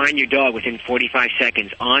Now and find your dog within 45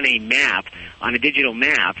 seconds on a map, on a digital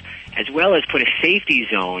map, as well as put a safety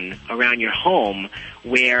zone around your home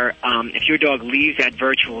where if your dog leaves that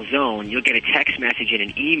virtual zone, you'll get a text message and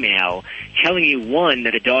an email telling you, one,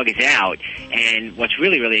 that a dog is out, and what's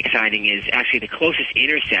really, really exciting is actually the closest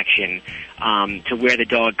intersection to where the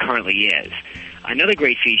dog currently is. Another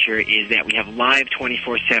great feature is that we have live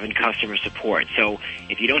 24/7 customer support. So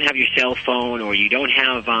if you don't have your cell phone or you don't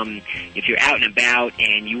have, if you're out and about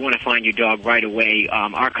and you want to find your dog right away,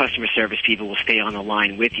 our customer service people will stay on the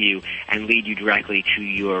line with you and lead you directly to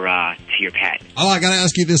your pet. Oh, I got to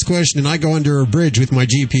ask you this question. I go under a bridge with my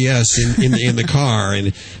GPS in the car,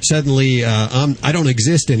 and suddenly I don't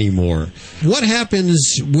exist anymore. What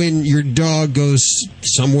happens when your dog goes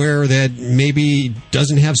somewhere that maybe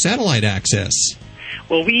doesn't have satellite access?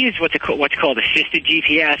 Well, we use what's called assisted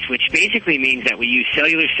GPS, which basically means that we use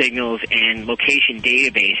cellular signals and location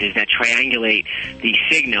databases that triangulate the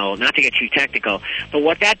signal, not to get too technical, but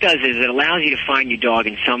what that does is it allows you to find your dog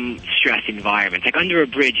in some stressed environments. Like under a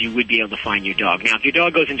bridge, you would be able to find your dog. Now, if your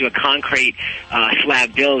dog goes into a concrete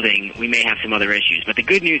slab building, we may have some other issues. But the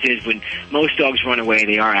good news is when most dogs run away,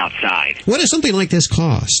 they are outside. What does something like this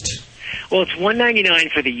cost? Well, it's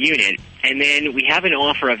 $199 for the unit, and then we have an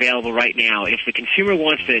offer available right now. If the consumer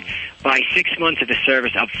wants to buy 6 months of the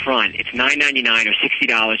service up front, it's $9.99 or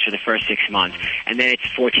 $60 for the first 6 months, and then it's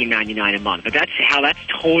 $14.99 a month. But that's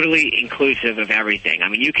totally inclusive of everything. I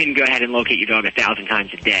mean, you can go ahead and locate your dog 1,000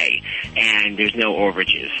 times a day, and there's no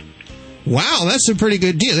overages. Wow, that's a pretty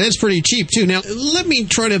good deal. That's pretty cheap, too. Now, let me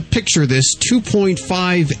try to picture this.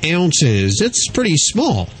 2.5 ounces. It's pretty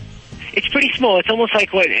small. It's pretty small. It's almost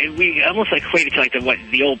like what we almost like equate it to like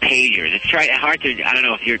the old pagers. It's hard to. I don't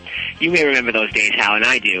know if you may remember those days, Hal, and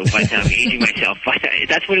I do, but I'm aging myself. But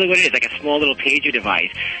that's really what it is, like a small little pager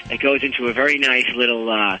device that goes into a very nice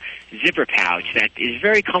little zipper pouch that is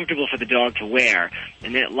very comfortable for the dog to wear,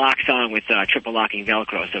 and then it locks on with triple locking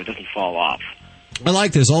Velcro so it doesn't fall off. I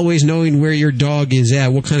like this, always knowing where your dog is at,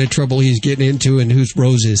 what kind of trouble he's getting into, and whose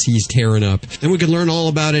roses he's tearing up. And we can learn all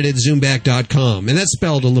about it at Zoomback.com. And that's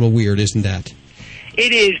spelled a little weird, isn't that?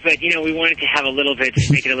 It is, but, we wanted to have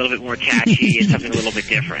make it a little bit more catchy and something a little bit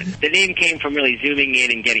different. The name came from really zooming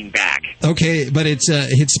in and getting back. Okay, but it's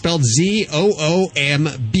spelled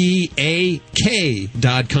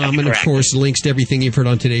ZOOMBAK.com. And, of course, links to everything you've heard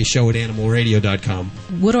on today's show at AnimalRadio.com.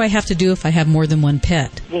 What do I have to do if I have more than one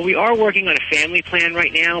pet? Well, we are working on a family plan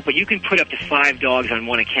right now, but you can put up to 5 dogs on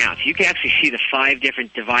one account. So you can actually see the 5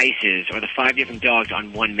 different devices or the 5 different dogs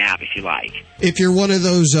on one map if you like. If you're one of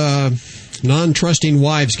those non-trusting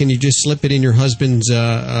wives, can you just slip it in your husband's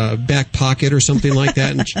back pocket or something like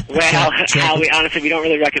that? And Hal, honestly, we don't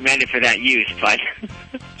really recommend it for that use, but...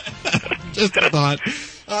 Just a thought.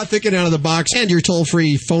 Thinking out of the box. And your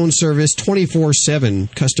toll-free phone service,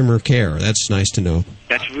 24/7 customer care. That's nice to know.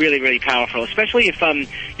 That's really, really powerful, especially if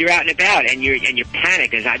you're out and about and you're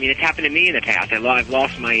panicked. I mean, it's happened to me in the past. I've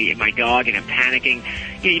lost my dog and I'm panicking.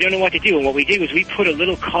 You don't know what to do. And what we do is we put a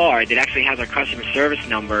little card that actually has our customer service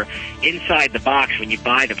number inside the box when you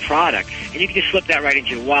buy the product, and you can just slip that right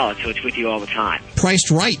into your wallet so it's with you all the time.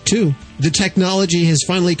 Priced right, too. The technology has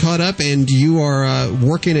finally caught up, and you are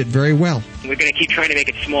working it very well. We're going to keep trying to make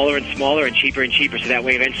it smaller and smaller and cheaper, so that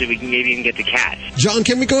way eventually we can maybe even get the cats. John,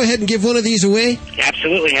 can we go ahead and give one of these away?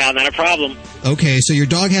 Absolutely, Hal. Not a problem. Okay, so your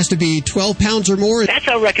dog has to be 12 pounds or more? That's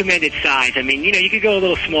our recommended size. I mean, you could go a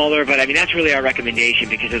little smaller, but I mean, that's really our recommendation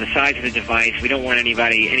because of the size of the device. We don't want any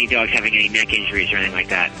dogs having any neck injuries or anything like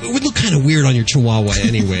that. It would look kind of weird on your Chihuahua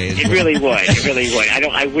anyway. It really would. It really would.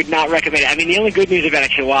 I would not recommend it. I mean, the only good news about a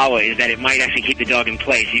Chihuahua is that it might actually keep the dog in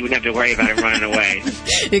place. So you wouldn't have to worry about it running away.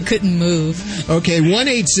 It couldn't move. Okay,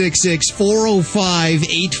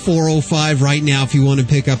 1-866-405-8405 right now if you want to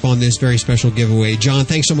pick up on this very special giveaway. John,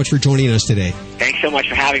 thanks so much for joining us today. Thanks so much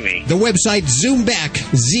for having me. The website, Zoomback,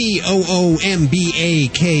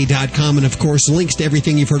 ZOOMBAK.com, and, of course, links to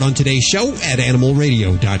everything you've heard on today's show at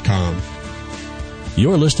AnimalRadio.com.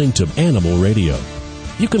 You're listening to Animal Radio.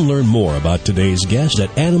 You can learn more about today's guest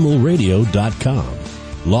at AnimalRadio.com.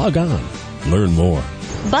 Log on. Learn more.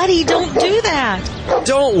 Buddy, don't do that.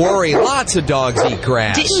 Don't worry, lots of dogs eat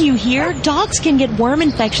grass. Didn't you hear? Dogs can get worm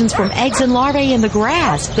infections from eggs and larvae in the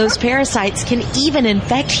grass. Those parasites can even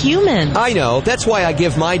infect humans. I know. That's why I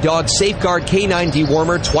give my dog Safeguard K9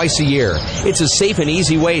 Dewormer twice a year. It's a safe and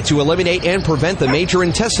easy way to eliminate and prevent the major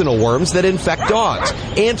intestinal worms that infect dogs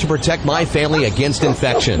and to protect my family against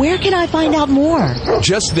infection. Where can I find out more?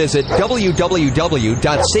 Just visit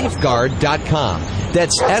www.safeguard.com.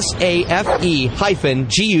 That's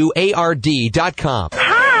SAFE-GUARD.com.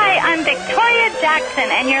 Hi, I'm Victoria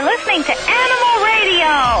Jackson, and you're listening to Animal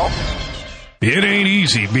Radio. It ain't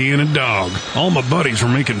easy being a dog. All my buddies were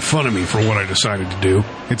making fun of me for what I decided to do.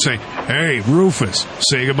 They'd say, "Hey, Rufus,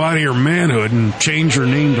 say goodbye to your manhood and change your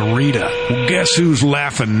name to Rita." Well, guess who's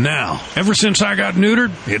laughing now? Ever since I got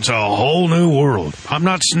neutered, it's a whole new world. I'm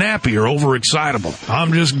not snappy or overexcitable.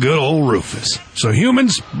 I'm just good old Rufus. So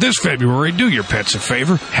humans, this February, do your pets a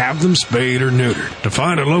favor. Have them spayed or neutered. To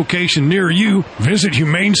find a location near you, visit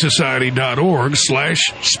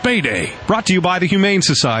humanesociety.org/spay day. Brought to you by the Humane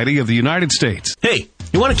Society of the United States. Hey,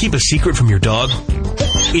 you want to keep a secret from your dog?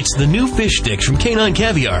 It's the new fish sticks from Canine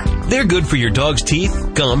Caviar. They're good for your dog's teeth,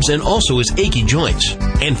 gums, and also his achy joints.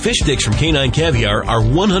 And fish sticks from Canine Caviar are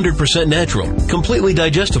 100% natural, completely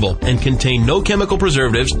digestible, and contain no chemical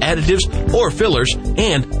preservatives, additives, or fillers,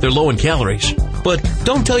 and they're low in calories. But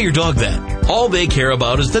don't tell your dog that. All they care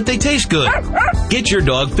about is that they taste good. Get your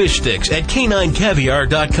dog fish sticks at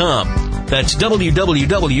caninecaviar.com. That's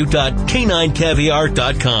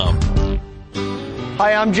www.caninecaviar.com.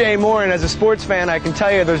 Hi, I'm Jay Moore, and as a sports fan, I can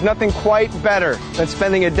tell you there's nothing quite better than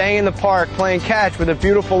spending a day in the park playing catch with a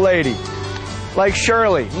beautiful lady. Like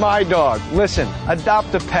Shirley, my dog. Listen,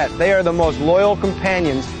 adopt a pet. They are the most loyal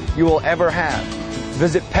companions you will ever have.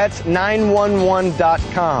 Visit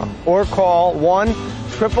pets911.com or call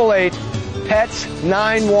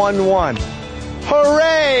 1-888-PETS-911.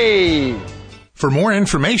 Hooray! For more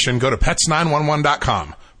information, go to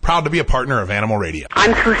pets911.com. Proud to be a partner of Animal Radio.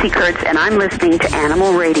 I'm Susie Kurtz, and I'm listening to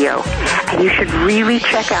Animal Radio. And you should really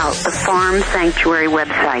check out the Farm Sanctuary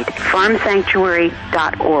website,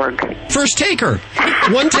 farmsanctuary.org. First taker.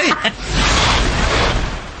 One take.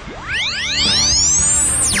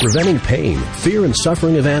 Preventing pain, fear, and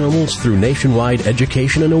suffering of animals through nationwide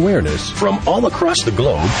education and awareness from all across the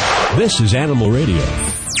globe. This is Animal Radio.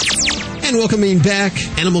 And welcoming back,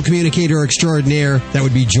 animal communicator extraordinaire, that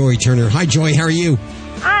would be Joy Turner. Hi, Joy. How are you?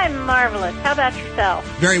 I'm marvelous. How about yourself?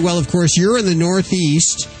 Very well, of course. You're in the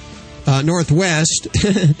northeast, northwest.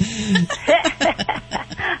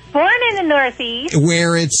 Born in the northeast.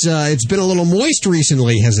 Where it's been a little moist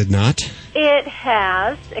recently, has it not? It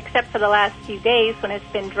has, except for the last few days when it's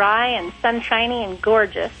been dry and sunshiny and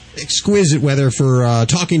gorgeous. Exquisite weather for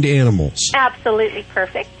talking to animals. Absolutely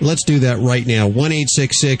perfect. Let's do that right now.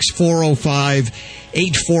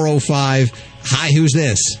 1-866-405-8405. Hi, who's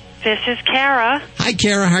this? This is Kara. Hi,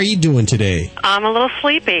 Kara. How are you doing today? I'm a little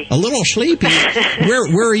sleepy. A little sleepy?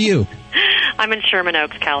 Where are you? I'm in Sherman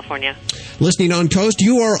Oaks, California. Listening on Coast,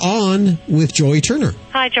 you are on with Joy Turner.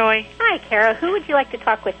 Hi, Joy. Hi, Kara. Who would you like to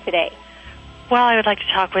talk with today? Well, I would like to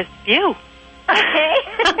talk with you. Okay.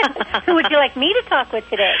 Who would you like me to talk with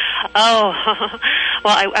today? Oh,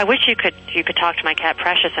 well, I wish you could talk to my cat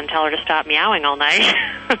Precious and tell her to stop meowing all night.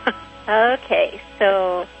 Okay,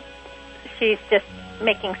 so she's just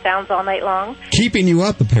making sounds all night long? Keeping you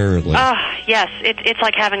up, apparently. Oh, yes. It's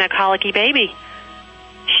like having a colicky baby.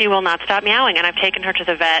 She will not stop meowing, and I've taken her to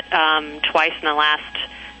the vet twice in the last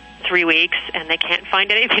 3 weeks, and they can't find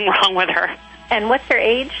anything wrong with her. And what's her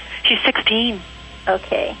age? She's 16.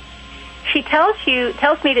 Okay. She tells me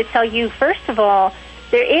to tell you, first of all,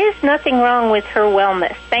 there is nothing wrong with her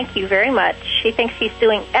wellness. Thank you very much. She thinks she's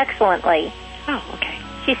doing excellently. Oh, okay.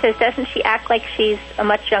 She says, doesn't she act like she's a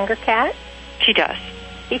much younger cat? She does.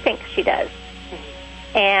 She thinks she does.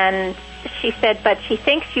 And she said, but she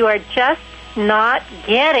thinks you are just not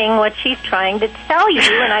getting what she's trying to tell you.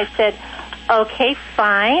 And I said, okay,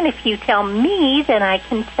 fine. If you tell me, then I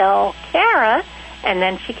can tell Kara, and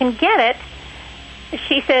then she can get it.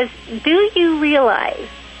 She says, do you realize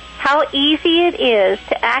how easy it is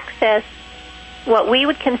to access what we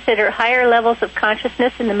would consider higher levels of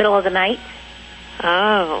consciousness in the middle of the night?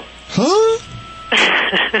 Oh. Huh?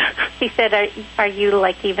 She said, are you,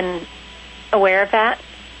 like, even aware of that?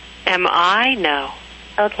 Am I? No.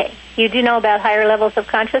 Okay. You do know about higher levels of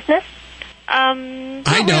consciousness? Not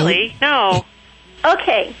really. No.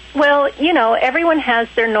 Okay. Well, everyone has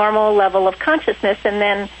their normal level of consciousness, and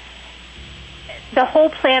then the whole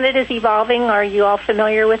planet is evolving. Are you all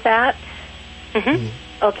familiar with that? Mm-hmm.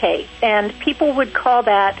 Okay. And people would call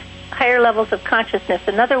that higher levels of consciousness.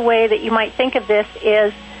 Another way that you might think of this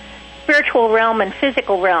is spiritual realm and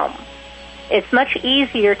physical realm. It's much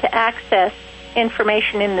easier to access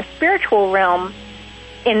information in the spiritual realm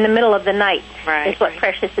in the middle of the night, is what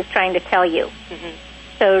Precious is trying to tell you. Mm-hmm.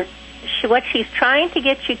 So what she's trying to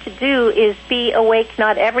get you to do is be awake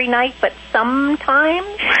not every night, but sometimes.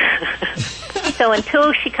 So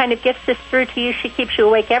until she kind of gets this through to you, she keeps you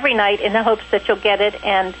awake every night in the hopes that you'll get it.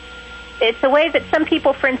 And it's a way that some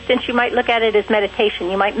people, for instance, you might look at it as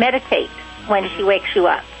meditation. You might meditate when she wakes you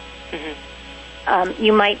up. Mm-hmm.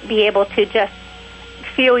 You might be able to just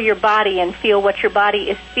feel your body and feel what your body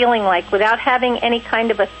is feeling like without having any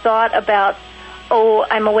kind of a thought about, oh,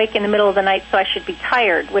 I'm awake in the middle of the night, so I should be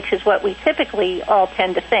tired, which is what we typically all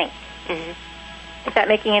tend to think. Mm-hmm. Is that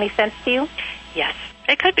making any sense to you? Yes.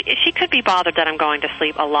 It could be. She could be bothered that I'm going to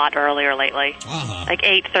sleep a lot earlier lately, like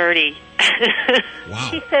 8:30. Wow.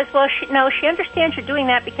 She says, well, she understands you're doing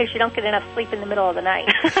that because you don't get enough sleep in the middle of the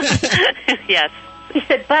night. Yes. She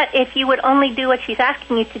said, but if you would only do what she's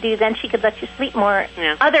asking you to do, then she could let you sleep more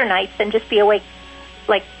other nights and just be awake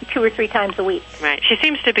like 2 or 3 times a week. Right. She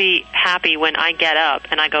seems to be happy when I get up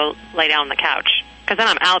and I go lay down on the couch, because then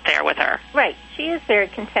I'm out there with her. Right. She is very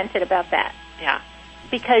contented about that. Yeah.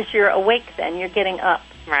 Because you're awake then. You're getting up.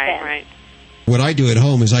 Right, then. right. What I do at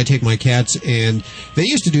home is I take my cats, and they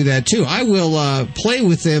used to do that too. I will play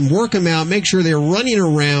with them, work them out, make sure they're running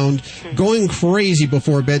around, going crazy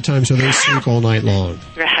before bedtime so they sleep all night long.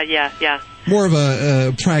 Yeah, yeah. more of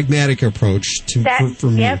a pragmatic approach for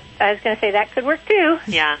me. Yep, I was going to say that could work too.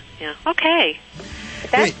 Yeah. Okay.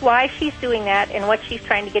 That's why she's doing that and what she's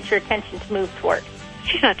trying to get your attention to move toward.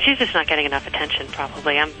 She's just not getting enough attention,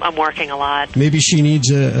 probably. I'm working a lot. Maybe she needs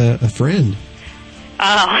a friend.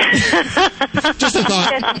 Oh. Just a thought.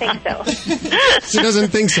 She doesn't think so. She doesn't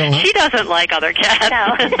think so, huh? She doesn't like other cats.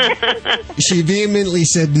 No. She vehemently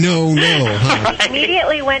said no, huh? Right.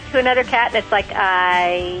 Immediately went to another cat, and it's like,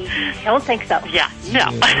 I don't think so. Yeah, no.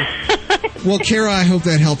 Well, Kara, I hope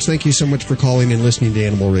that helps. Thank you so much for calling and listening to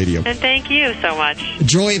Animal Radio. And thank you so much.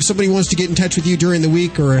 Joy, if somebody wants to get in touch with you during the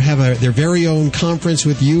week or have their very own conference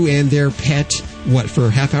with you and their pet, for a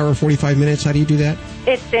half hour, 45 minutes? How do you do that?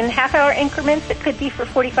 It's in half-hour increments. It could be for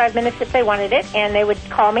 45 minutes if they wanted it, and they would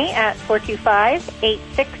call me at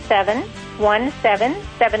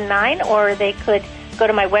 425-867-1779, or they could go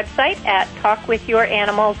to my website at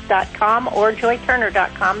talkwithyouranimals.com or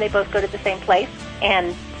joyturner.com. They both go to the same place,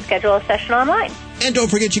 and schedule a session online. And don't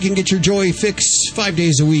forget, you can get your Joy fix 5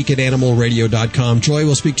 days a week at animalradio.com. Joy,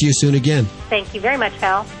 we'll speak to you soon again. Thank you very much,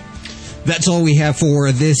 Hal. That's all we have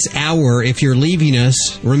for this hour. If you're leaving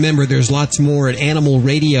us, remember there's lots more at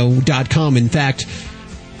animalradio.com. In fact,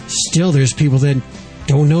 still there's people that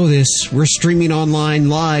don't know this. We're streaming online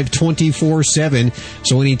live 24/7.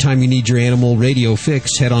 So anytime you need your Animal Radio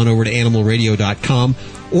fix, head on over to animalradio.com.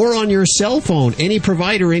 Or on your cell phone, any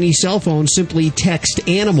provider, any cell phone, simply text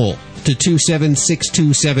ANIMAL to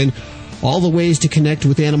 27627. All the ways to connect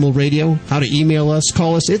with Animal Radio, how to email us,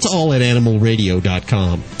 call us, it's all at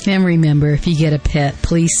animalradio.com. And remember, if you get a pet,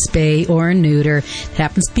 please spay or neuter. If it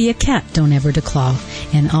happens to be a cat, don't ever declaw.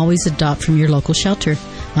 And always adopt from your local shelter.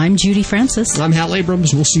 I'm Judy Francis. I'm Hal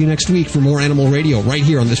Abrams. We'll see you next week for more Animal Radio right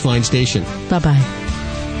here on this fine station. Bye-bye.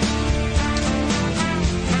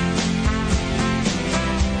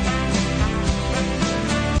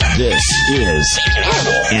 This is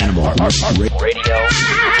Animal Radio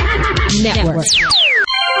Network.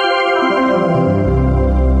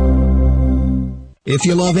 If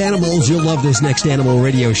you love animals, you'll love this next Animal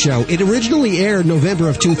Radio show. It originally aired November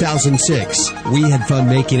of 2006. We had fun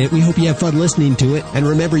making it. We hope you have fun listening to it. And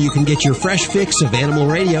remember, you can get your fresh fix of Animal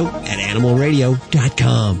Radio at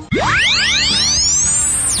animalradio.com.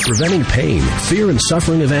 Preventing pain, fear, and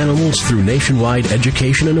suffering of animals through nationwide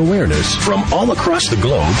education and awareness from all across the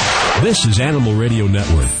globe. This is Animal Radio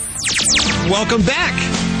Network. Welcome back.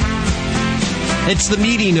 It's the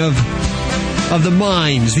meeting of the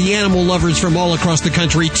minds, the animal lovers from all across the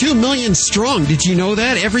country. 2 million strong. Did you know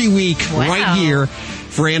that? Every week, right here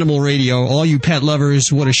for Animal Radio. All you pet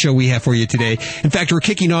lovers, what a show we have for you today. In fact, we're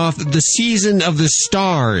kicking off the season of the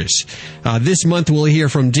stars. This month we'll hear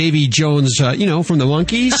from Davy Jones, from the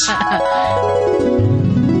Monkees.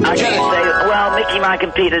 I gotta say, well, Mickey, Mike,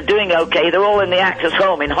 and Peter are doing okay. They're all in the Actors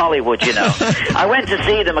Home in Hollywood, I went to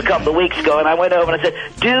see them a couple of weeks ago, and I went over and I said,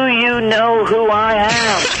 "Do you know who I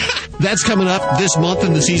am?" That's coming up this month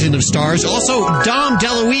in the season of stars. Also, Dom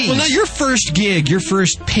DeLuise. Well, now your first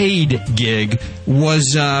paid gig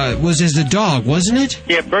was as a dog, wasn't it?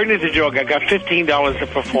 Yeah, Bernie the dog. I got $15 a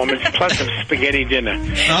performance plus a spaghetti dinner.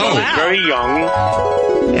 I was very young.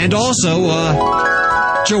 And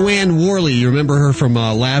also, Joanne Worley, you remember her from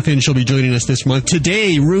Laugh-In? She'll be joining us this month.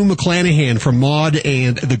 Today, Rue McClanahan from Maude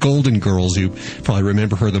and the Golden Girls. You probably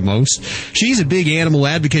remember her the most. She's a big animal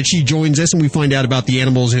advocate. She joins us, and we find out about the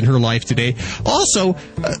animals in her life today. Also,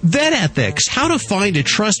 vet ethics. How to find a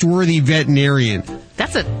trustworthy veterinarian.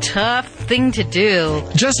 That's a tough thing to do.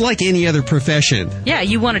 Just like any other profession. Yeah,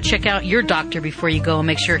 you want to check out your doctor before you go and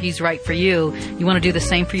make sure he's right for you. You want to do the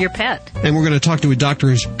same for your pet. And we're going to talk to a doctor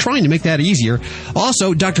who's trying to make that easier.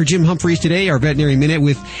 Also, Dr. Jim Humphreys today, our Veterinary Minute,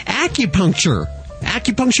 with acupuncture.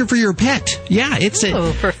 Acupuncture for your pet. Yeah, it's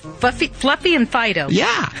for Fluffy and Fido.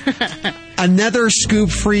 Yeah. Another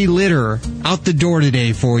scoop-free litter out the door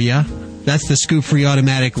today for you. That's the scoop-free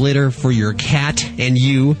automatic litter for your cat and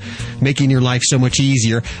you, making your life so much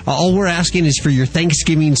easier. All we're asking is for your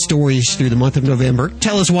Thanksgiving stories through the month of November.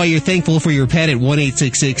 Tell us why you're thankful for your pet at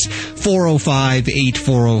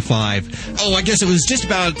 1-866-405-8405. Oh, I guess it was just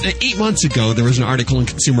about 8 months ago, there was an article in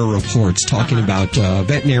Consumer Reports talking about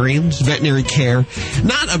veterinarians, veterinary care.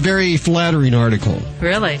 Not a very flattering article.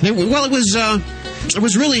 Really? Well, it was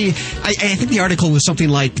really, I think the article was something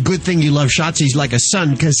like, good thing you love Shotzi's like a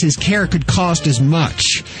son because his care could cost as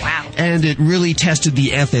much. Wow. And it really tested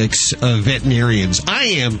the ethics of veterinarians. I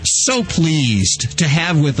am so pleased to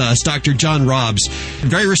have with us Dr. John Robbs, a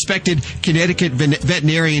very respected Connecticut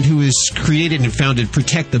veterinarian who has created and founded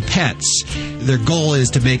Protect the Pets. Their goal is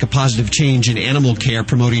to make a positive change in animal care,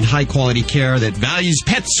 promoting high-quality care that values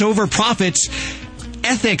pets over profits.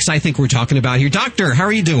 ethics, I think we're talking about here. Doctor, how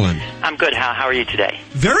are you doing? I'm good. How are you today?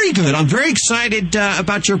 Very good. I'm very excited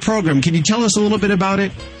about your program. Can you tell us a little bit about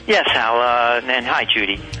it? Yes, Hal, and hi,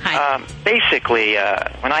 Judy. Hi. Basically,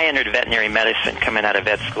 when I entered veterinary medicine coming out of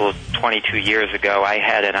vet school 22 years ago, I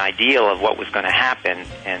had an ideal of what was going to happen,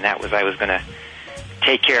 and that was I was going to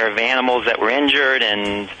take care of animals that were injured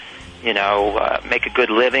and, make a good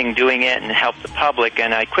living doing it and help the public.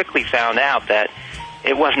 And I quickly found out that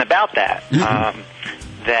it wasn't about that. Mm-hmm.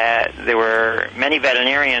 That there were many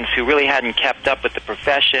veterinarians who really hadn't kept up with the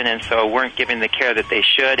profession and so weren't giving the care that they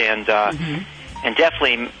should. And and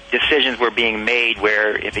definitely decisions were being made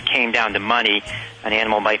where if it came down to money, an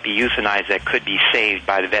animal might be euthanized that could be saved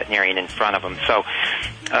by the veterinarian in front of them. So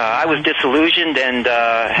I was disillusioned and...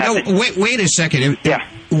 wait a second. Yeah.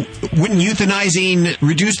 Wouldn't euthanizing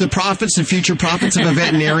reduce the profits, the future profits of a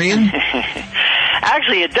veterinarian?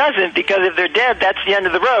 Actually, it doesn't, because if they're dead, that's the end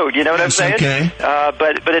of the road. You know what I'm saying? Okay.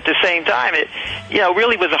 But at the same time, it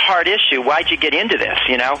really was a hard issue. Why'd you get into this?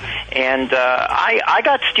 And I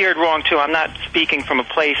got steered wrong too. I'm not speaking from a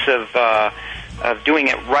place of doing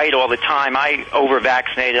it right all the time. I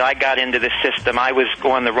over-vaccinated. I got into the system. I was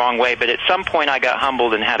going the wrong way. But at some point, I got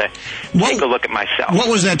humbled and had to take a look at myself. What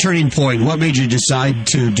was that turning point? What made you decide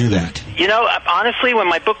to do that? Honestly, when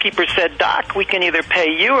my bookkeeper said, Doc, we can either pay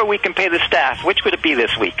you or we can pay the staff, which would it be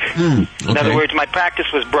this week? Okay. In other words, my practice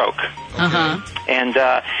was broke. Uh-huh. And,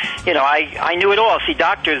 I knew it all. See,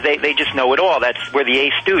 doctors, they just know it all. We're the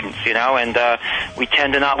A students, and we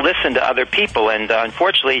tend to not listen to other people. And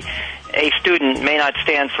unfortunately, A student may not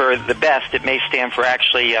stand for the best. It may stand for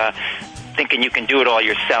actually thinking you can do it all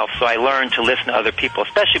yourself. So I learned to listen to other people,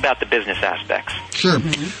 especially about the business aspects. Sure.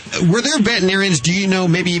 Mm-hmm. Were there veterinarians, do you know,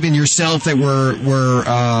 maybe even yourself, that were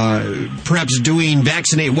perhaps doing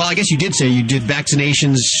vaccinate? Well, I guess you did say you did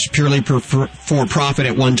vaccinations purely for profit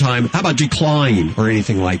at one time. How about decline or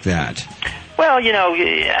anything like that? Well,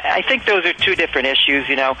 I think those are two different issues,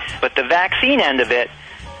 but the vaccine end of it,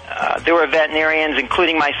 there were veterinarians,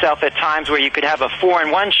 including myself at times, where you could have a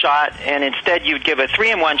 4-in-1 shot, and instead you'd give a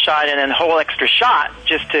 3-in-1 shot and then a whole extra shot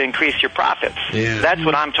just to increase your profits. Yeah. That's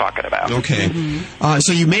what I'm talking about. Okay. Mm-hmm.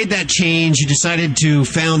 So you made that change. You decided to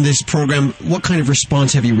found this program. What kind of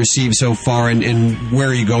response have you received so far, and where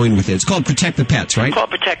are you going with it? It's called Protect the Pets, right? It's called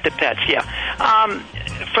Protect the Pets, yeah.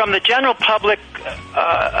 From the general public,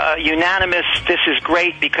 unanimous, this is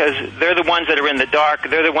great because they're the ones that are in the dark.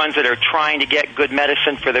 They're the ones that are trying to get good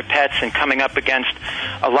medicine for their pets and coming up against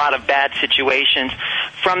a lot of bad situations.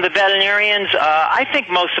 From the veterinarians, I think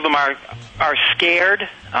most of them are scared.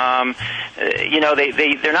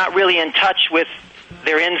 They're not really in touch with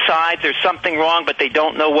their insides. There's something wrong, but they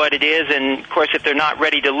don't know what it is. And, of course, if they're not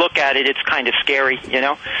ready to look at it, it's kind of scary,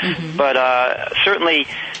 Mm-hmm. But certainly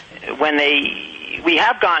when we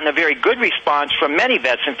have gotten a very good response from many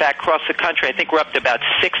vets. In fact, across the country, I think we're up to about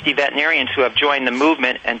 60 veterinarians who have joined the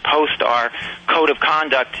movement and post our code of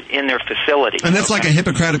conduct in their facility. And that's like a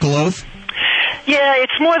Hippocratical oath? Yeah,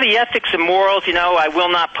 it's more the ethics and morals. I will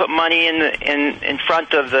not put money in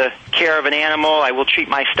front of the care of an animal. I will treat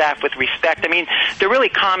my staff with respect. I mean, they're really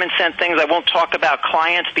common sense things. I won't talk about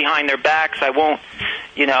clients behind their backs. I won't,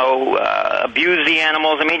 abuse the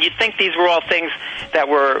animals. I mean, you'd think these were all things that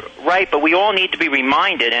were right, but we all need to be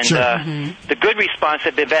reminded. And sure. The good response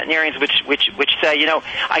have been veterinarians which say,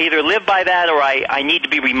 I either live by that or I need to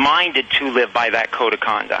be reminded to live by that code of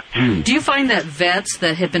conduct. Mm. Do you find that vets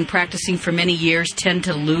that have been practicing for many years tend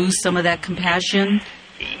to lose some of that compassion?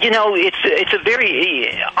 It's a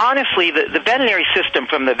very, honestly, the veterinary system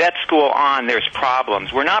from the vet school on, there's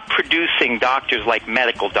problems. We're not producing doctors like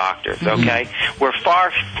medical doctors, okay? Mm-hmm. We're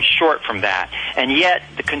far short from that. And yet,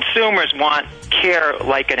 the consumers want care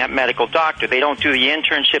like a medical doctor. They don't do the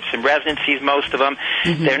internships and residencies, most of them.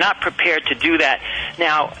 Mm-hmm. They're not prepared to do that.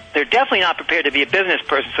 Now, they're definitely not prepared to be a business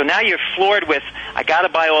person. So now you're floored with, I got to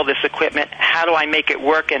buy all this equipment. How do I make it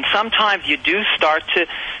work? And sometimes you do start to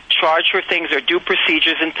charge for things or do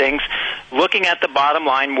procedures and things looking at the bottom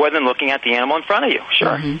line more than looking at the animal in front of you.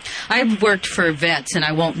 Sure. Mm-hmm. I've worked for vets, and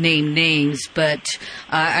I won't name names, but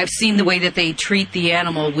I've seen the way that they treat the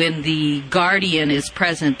animal when the guardian is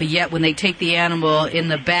present, but yet when they take the animal in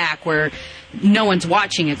the back where no one's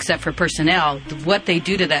watching except for personnel, what they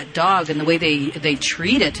do to that dog and the way they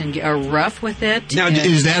treat it and are rough with it. Now,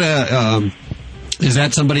 is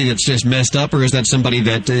that somebody that's just messed up, or is that somebody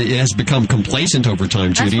that has become complacent over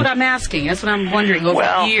time, Judy? That's what I'm asking. That's what I'm wondering.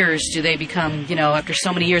 Over years, do they become, after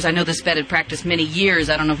so many years? I know this vet had practiced many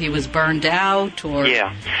years. I don't know if he was burned out or...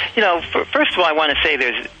 Yeah. First of all, I want to say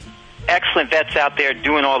there's excellent vets out there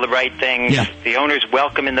doing all the right things. Yeah. The owner's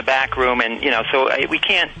welcome in the back room, and, so we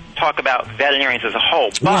can't talk about veterinarians as a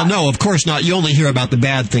whole. But well, no, of course not. You only hear about the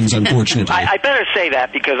bad things, unfortunately. I better say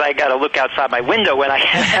that because I got to look outside my window when I.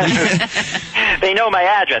 They know my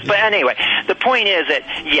address. But anyway, the point is that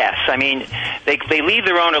yes, I mean they leave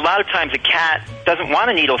their owner. A lot of times, a cat doesn't want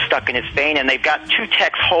a needle stuck in its vein, and they've got two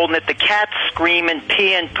techs holding it. The cat's screaming,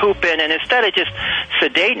 peeing, pooping, and instead of just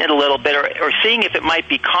sedating it a little bit or seeing if it might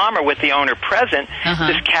be calmer with the owner present,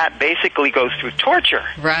 this cat basically goes through torture.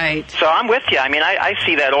 Right. So I'm with you. I mean, I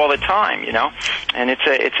see that all the time, you know, and it's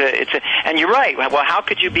a, and you're right. Well, how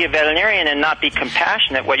could you be a veterinarian and not be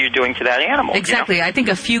compassionate what you're doing to that animal? Exactly. You know? I think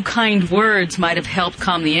a few kind words might have helped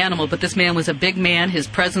calm the animal, but this man was a big man. His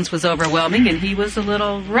presence was overwhelming, and he was a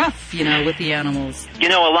little rough, you know, with the animals. You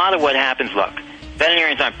know, a lot of what happens, look,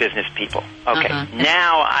 veterinarians aren't business people. Okay,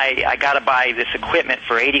 now I got to buy this equipment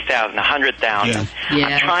for $80,000, $100,000.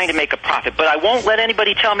 I'm trying to make a profit, but I won't let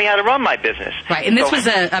anybody tell me how to run my business. Right, and this was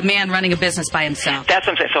a man running a business by himself. That's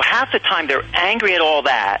what I'm saying. So half the time they're angry at all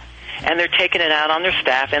that, and they're taking it out on their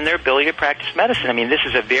staff and their ability to practice medicine. I mean, this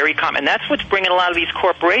is a very common, and that's what's bringing a lot of these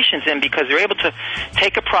corporations in because they're able to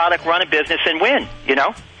take a product, run a business, and win, you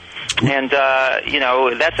know? And, you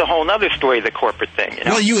know, that's a whole other story, the corporate thing. You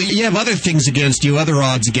know? Well, you have other things against you, other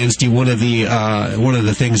odds against you. One of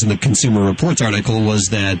the things in the Consumer Reports article was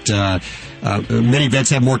that many vets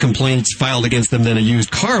have more complaints filed against them than a used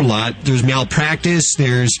car lot. There's malpractice.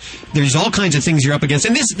 There's all kinds of things you're up against.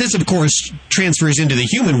 And this, of course, transfers into the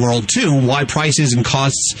human world, too, why prices and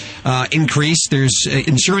costs increase. There's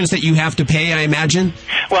insurance that you have to pay, I imagine.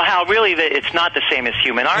 Well, Hal, really, it's not the same as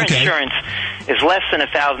human. Our insurance is less than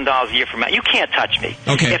 $1,000 a year from now. You can't touch me.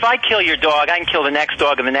 Okay. If I kill your dog, I can kill the next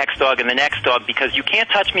dog and the next dog and the next dog because you can't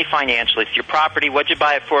touch me financially. It's your property. What'd you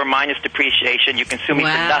buy it for? Minus depreciation. You can sue me for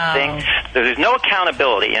nothing. There's no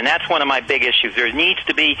accountability, and that's one of my big issues. There needs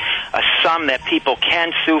to be a sum that people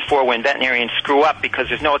can sue for when veterinarians screw up because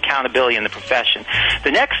there's no accountability in the profession.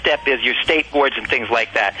 The next step is your state boards and things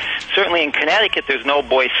like that. Certainly in Connecticut, there's no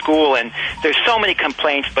boys' school, and there's so many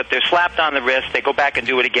complaints, but they're slapped on the wrist. They go back and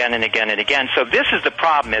do it again and again and again. So this is the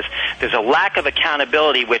problem is there's a lack of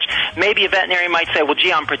accountability, which maybe a veterinarian might say, well,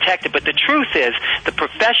 gee, I'm protected. But the truth is the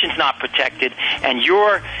profession's not protected, and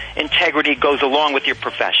your integrity goes along with your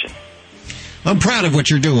profession. I'm proud of what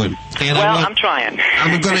you're doing. And I'm trying.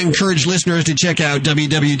 I'm going to encourage listeners to check out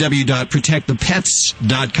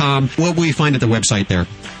www.protectthepets.com. What will we find at the website there?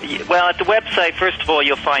 Well, at the website, first of all,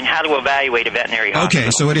 you'll find how to evaluate a veterinary hospital.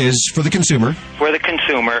 Okay, so it is for the consumer. For the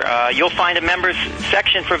consumer. You'll find a members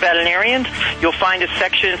section for veterinarians. You'll find a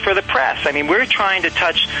section for the press. I mean, we're trying to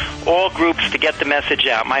touch all groups to get the message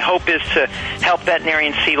out. My hope is to help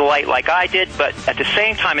veterinarians see the light like I did, but at the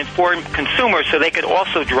same time inform consumers so they could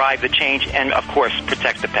also drive the change and, of course,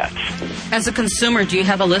 protect the pets. As a consumer, do you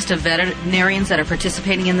have a list of veterinarians that are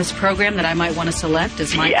participating in this program that I might want to select?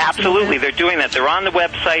 Absolutely. They're doing that. They're on the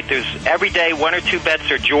website. There's every day 1 or 2 vets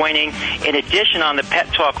are joining. In addition, on the Pet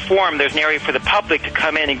Talk forum, there's an area for the public to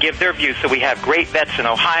come in and give their views. So we have great vets in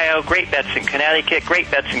Ohio, great vets in Connecticut, great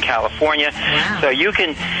vets in California. Wow. So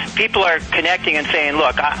people are connecting and saying,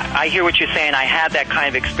 look, I hear what you're saying. I had that kind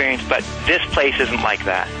of experience, but this place isn't like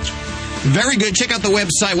that. Very good. Check out the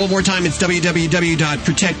website one more time. It's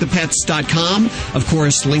www.protectthepets.com. Of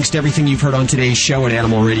course, links to everything you've heard on today's show at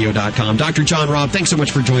animalradio.com. Dr. John Robb, thanks so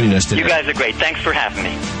much for joining us today. You guys are great. Thanks for having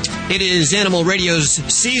me. It is Animal Radio's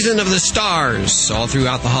Season of the Stars all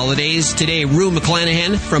throughout the holidays. Today, Rue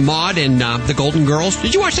McClanahan from Maude and the Golden Girls.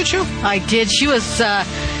 Did you watch that show? I did. She was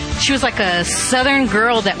like a Southern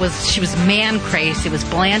girl she was man crazed. It was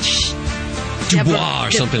Blanche Dubois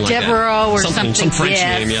or something like that. Devereaux or something. Some French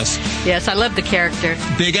name, yes. Yes, I love the character.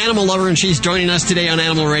 Big animal lover, and she's joining us today on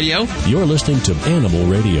Animal Radio. You're listening to Animal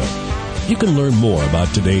Radio. You can learn more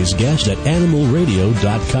about today's guest at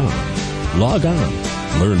animalradio.com. Log on.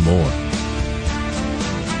 Learn more.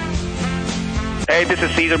 Hey, this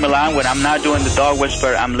is Cesar Milan. When I'm not doing the dog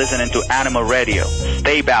whisper, I'm listening to Animal Radio.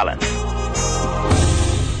 Stay balanced.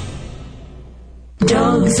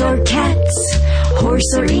 Dogs or cats,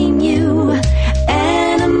 horse or emu,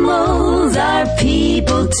 animals are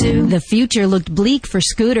people too. The future looked bleak for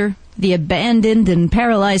Scooter, the abandoned and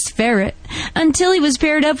paralyzed ferret, until he was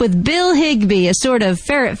paired up with Bill Higbee, a sort of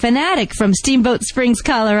ferret fanatic from Steamboat Springs,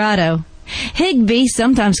 Colorado. Higbee,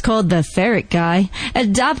 sometimes called the ferret guy,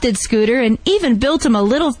 adopted Scooter and even built him a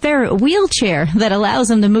little ferret wheelchair that allows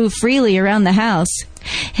him to move freely around the house.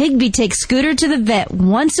 Higbee takes Scooter to the vet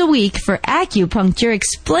once a week for acupuncture,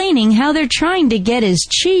 explaining how they're trying to get his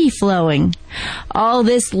chi flowing. All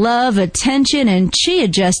this love, attention, and chi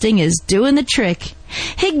adjusting is doing the trick.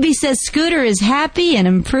 Higbee says Scooter is happy and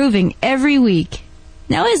improving every week.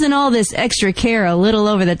 Now, isn't all this extra care a little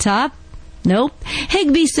over the top? Nope.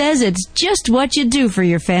 Higbee says it's just what you do for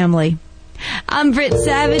your family. I'm Britt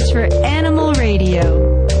Savage for Animal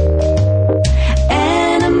Radio.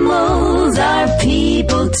 Animals are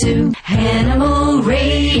people too. Animal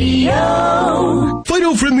Radio.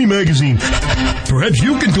 Fido Friendly Magazine. Perhaps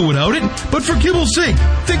you can do without it, but for kibble's sake,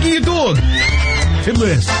 think of your dog. At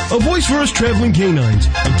last, a voice for us traveling canines.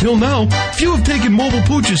 Until now, few have taken mobile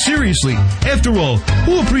pooches seriously. After all,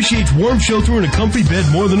 who appreciates warm shelter and a comfy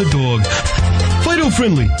bed more than a dog? Fido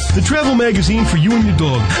Friendly, the travel magazine for you and your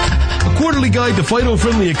dog. A quarterly guide to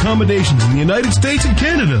Fido-friendly accommodations in the United States and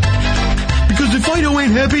Canada. Because if Fido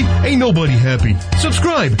ain't happy, ain't nobody happy.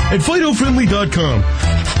 Subscribe at FidoFriendly.com.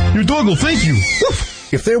 Your dog will thank you.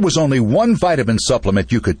 Woof. If there was only one vitamin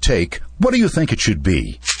supplement you could take, what do you think it should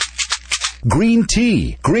be? Green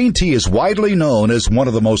tea. Green tea is widely known as one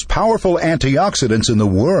of the most powerful antioxidants in the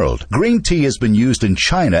world. Green tea has been used in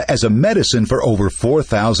China as a medicine for over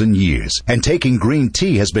 4,000 years. And taking green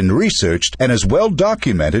tea has been researched and is well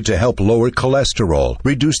documented to help lower cholesterol,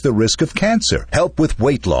 reduce the risk of cancer, help with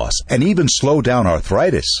weight loss, and even slow down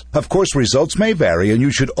arthritis. Of course, results may vary, and you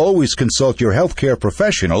should always consult your healthcare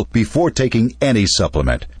professional before taking any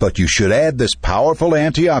supplement. But you should add this powerful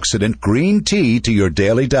antioxidant green tea to your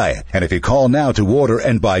daily diet. And if you call now to order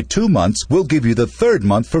and buy 2 months, we'll give you the 3rd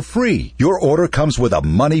month for free. Your order comes with a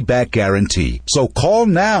money-back guarantee. So call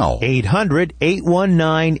now.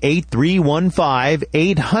 800-819-8315.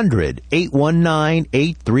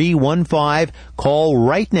 800-819-8315. Call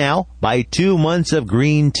right now. Buy 2 months of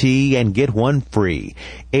green tea and get one free.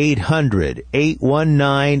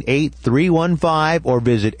 800-819-8315 or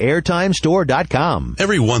visit airtimestore.com.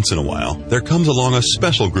 Every once in a while, there comes along a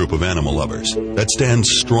special group of animal lovers that stands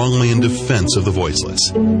strongly in defense of the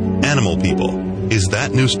voiceless. Animal People is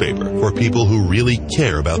that newspaper for people who really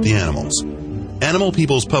care about the animals. Animal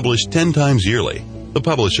People is published 10 times yearly. The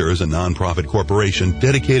publisher is a non-profit corporation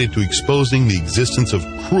dedicated to exposing the existence of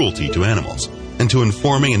cruelty to animals and to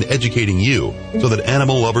informing and educating you so that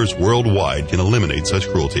animal lovers worldwide can eliminate such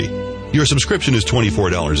cruelty. Your subscription is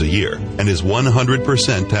 $24 a year and is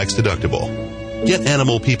 100% tax deductible. Get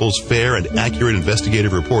Animal People's fair and accurate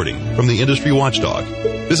investigative reporting from the industry watchdog.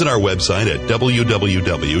 Visit our website at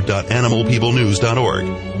www.animalpeoplenews.org.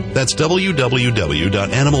 That's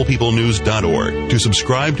www.animalpeoplenews.org to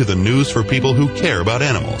subscribe to the news for people who care about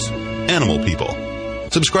animals. Animal People.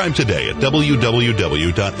 Subscribe today at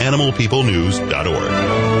www.animalpeoplenews.org.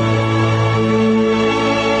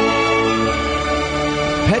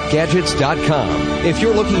 PetGadgets.com. If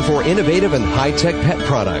you're looking for innovative and high-tech pet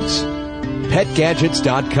products.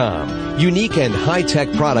 PetGadgets.com. Unique and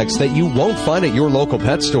high-tech products that you won't find at your local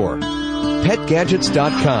pet store.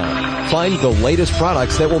 PetGadgets.com. Find the latest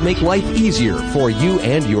products that will make life easier for you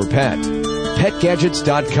and your pet.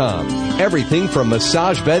 PetGadgets.com. Everything from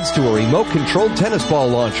massage beds to a remote-controlled tennis ball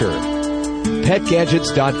launcher.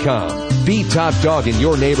 PetGadgets.com. Be top dog in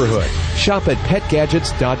your neighborhood. Shop at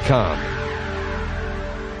PetGadgets.com.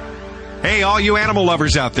 Hey, all you animal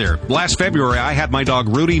lovers out there. Last February, I had my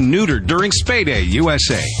dog Rudy neutered during Spay Day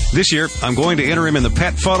USA. This year, I'm going to enter him in the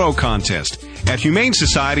pet photo contest at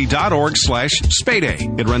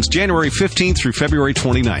humanesociety.org/spayday. It runs January 15th through February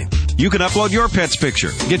 29th. You can upload your pet's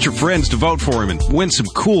picture, get your friends to vote for him, and win some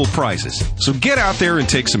cool prizes. So get out there and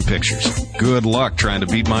take some pictures. Good luck trying to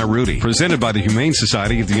beat my Rudy. Presented by the Humane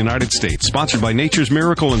Society of the United States. Sponsored by Nature's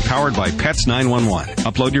Miracle and powered by Pets 911.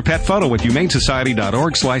 Upload your pet photo at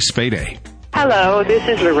humanesociety.org/spayday. Hello, this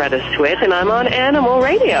is Loretta Swit, and I'm on Animal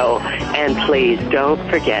Radio. And please don't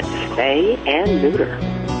forget to spay and neuter.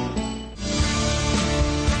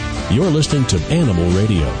 You're listening to Animal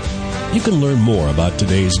Radio. You can learn more about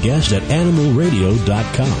today's guest at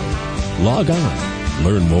animalradio.com. Log on.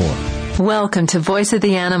 Learn more. Welcome to Voice of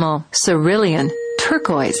the Animal. Cerulean,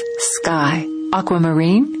 turquoise, sky,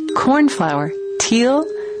 aquamarine, cornflower, teal,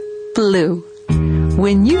 blue.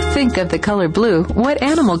 When you think of the color blue, what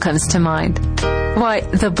animal comes to mind? Why,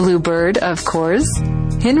 the bluebird, of course.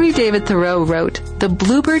 Henry David Thoreau wrote, "The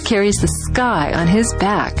bluebird carries the sky on his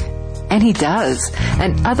back." And he does,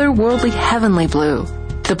 an otherworldly heavenly blue.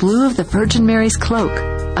 The blue of the Virgin Mary's cloak,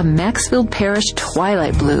 a Maxfield Parrish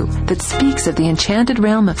twilight blue that speaks of the enchanted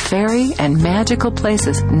realm of fairy and magical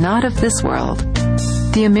places not of this world.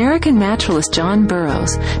 The American naturalist John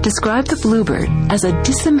Burroughs described the bluebird as a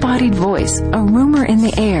disembodied voice, a rumor in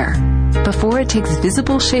the air, before it takes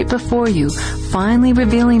visible shape before you, finally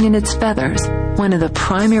revealing in its feathers one of the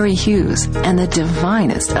primary hues and the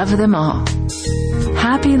divinest of them all.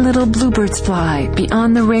 Happy little bluebirds fly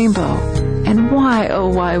beyond the rainbow. And why, oh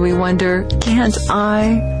why, we wonder, can't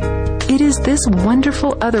I? It is this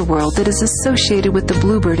wonderful otherworld that is associated with the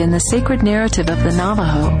bluebird in the sacred narrative of the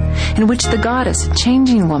Navajo, in which the goddess,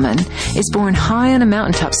 Changing Woman, is born high on a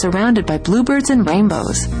mountaintop surrounded by bluebirds and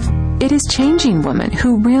rainbows. It is Changing Woman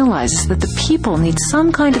who realizes that the people need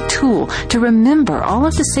some kind of tool to remember all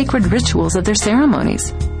of the sacred rituals of their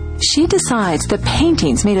ceremonies. She decides that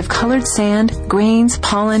paintings made of colored sand, grains,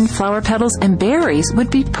 pollen, flower petals, and berries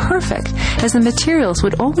would be perfect, as the materials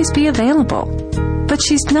would always be available. But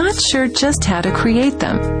she's not sure just how to create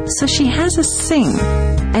them, so she has us sing.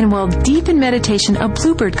 And while deep in meditation, a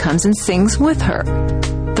bluebird comes and sings with her.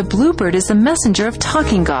 The bluebird is the messenger of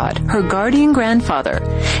Talking God, her guardian grandfather,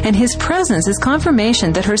 and his presence is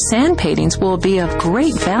confirmation that her sand paintings will be of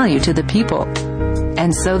great value to the people.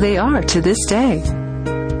 And so they are to this day.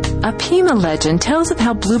 A Pima legend tells of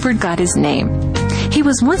how Bluebird got his name. He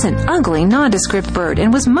was once an ugly, nondescript bird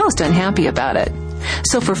and was most unhappy about it.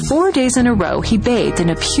 So for 4 days in a row, he bathed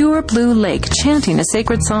in a pure blue lake, chanting a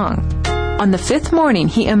sacred song. On the 5th morning,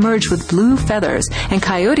 he emerged with blue feathers, and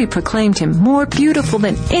Coyote proclaimed him more beautiful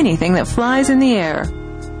than anything that flies in the air.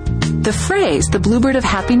 The phrase, the Bluebird of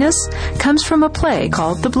Happiness, comes from a play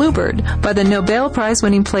called The Bluebird by the Nobel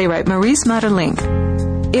Prize-winning playwright Maurice Maeterlinck.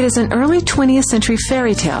 It is an early 20th century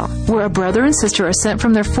fairy tale where a brother and sister are sent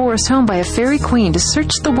from their forest home by a fairy queen to search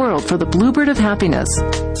the world for the Bluebird of Happiness.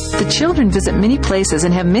 The children visit many places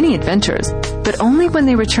and have many adventures, but only when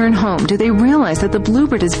they return home do they realize that the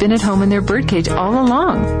bluebird has been at home in their birdcage all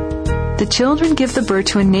along. The children give the bird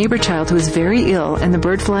to a neighbor child who is very ill, and the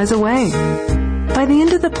bird flies away. By the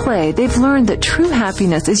end of the play, they've learned that true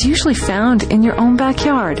happiness is usually found in your own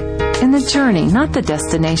backyard, in the journey, not the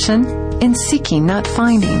destination, in seeking, not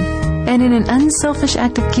finding, and in an unselfish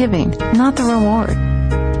act of giving, not the reward.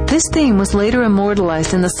 This theme was later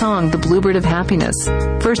immortalized in the song The Bluebird of Happiness.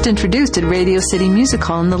 First introduced at Radio City Music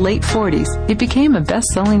Hall in the late 40s, it became a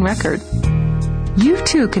best-selling record. You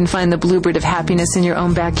too can find the Bluebird of Happiness in your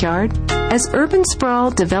own backyard. As urban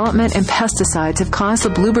sprawl, development, and pesticides have caused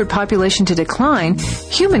the bluebird population to decline,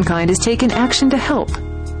 humankind has taken action to help.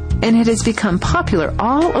 And it has become popular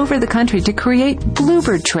all over the country to create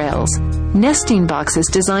bluebird trails, nesting boxes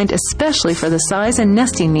designed especially for the size and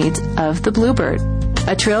nesting needs of the bluebird.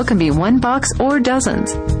 A trail can be one box or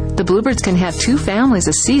dozens. The bluebirds can have 2 families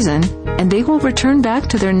a season, and they will return back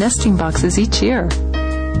to their nesting boxes each year.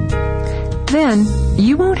 Then,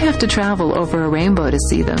 you won't have to travel over a rainbow to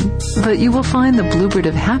see them, but you will find the Bluebird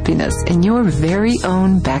of Happiness in your very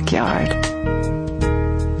own backyard.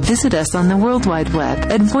 Visit us on the World Wide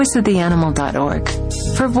Web at voiceoftheanimal.org.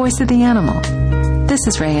 For Voice of the Animal, this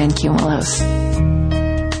is Rayanne Cumulos.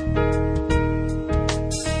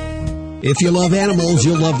 If you love animals,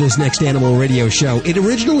 you'll love this next Animal Radio show. It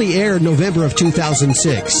originally aired November of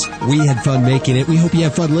 2006. We had fun making it. We hope you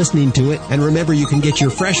have fun listening to it. And remember, you can get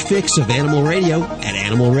your fresh fix of Animal Radio at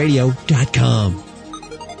animalradio.com.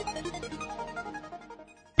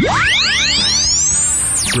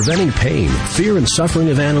 Preventing pain, fear, and suffering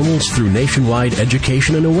of animals through nationwide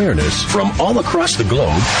education and awareness from all across the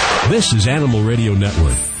globe. This is Animal Radio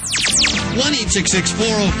Network.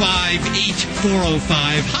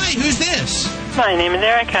 1-866-405-8405. Hi, who's this? My name is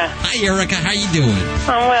Erica. Hi, Erica. How you doing?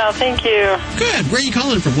 I'm well, thank you. Good. Where are you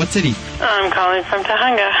calling from? What city? I'm calling from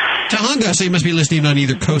Tahunga. Tahunga, so you must be listening on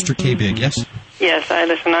either Coast or K-Big, yes? Yes, I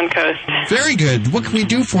listen on Coast. Very good. What can we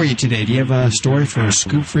do for you today? Do you have a story for a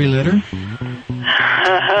scoop-free litter?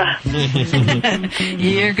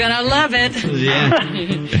 You're going to love it. Yeah.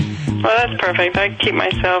 Well, that's perfect. I keep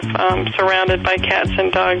myself surrounded by cats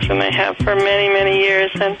and dogs, and I have for many, many years.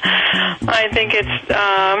 And I think it's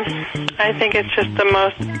just the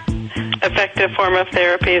most effective form of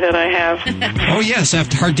therapy that I have. Oh yes,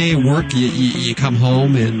 after a hard day at work, you come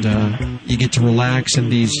home and you get to relax,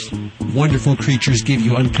 and these wonderful creatures give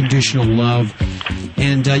you unconditional love.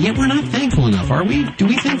 And yet we're not thankful enough, are we? Do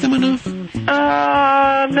we thank them enough?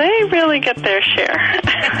 They really get their share.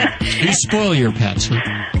 You spoil your pets, huh?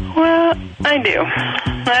 Well, I do.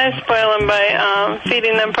 I spoil them by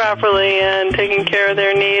feeding them properly and taking care of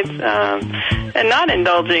their needs, and not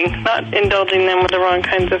indulging them with the wrong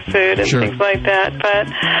kinds of food and things like that. But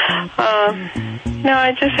no,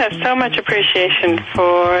 I just have so much appreciation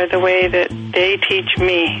for the way that they teach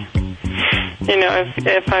me. You know,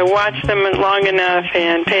 if I watch them long enough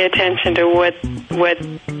and pay attention to what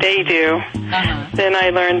they do, then I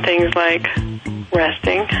learn things like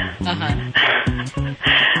resting.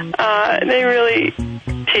 They really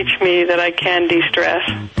teach me that I can de-stress.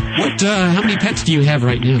 How many pets do you have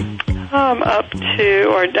right now? Up to,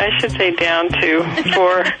 or I should say down to,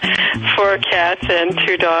 four cats and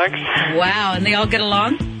 2 dogs. Wow, and they all get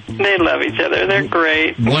along? They love each other. They're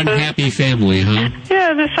great. One happy family, huh?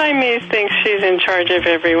 Yeah, the Siamese thinks she's in charge of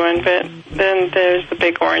everyone, but then there's the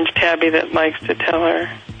big orange tabby that likes to tell her,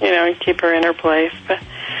 and keep her in her place. But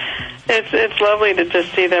it's lovely to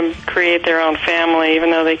just see them create their own family,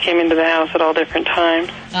 even though they came into the house at all different times.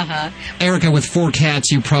 Erica, with 4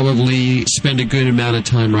 cats, you probably spend a good amount of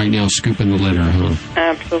time right now scooping the litter, huh?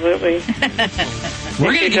 Absolutely.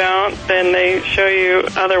 If you don't, then they show you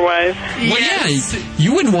otherwise. Well, yeah,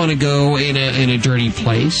 you wouldn't want to go in a dirty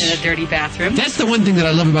place. In a dirty bathroom. That's the one thing that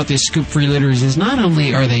I love about these scoop-free litters is not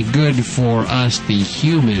only are they good for us, the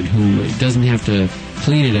human, who doesn't have to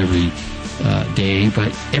clean it every day,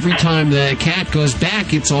 but every time the cat goes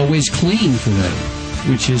back, it's always clean for them,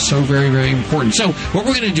 which is so very, very important. So what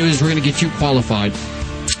we're going to do is we're going to get you qualified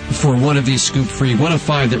for one of these scoop-free, one of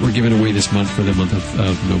 5 that we're giving away this month for the month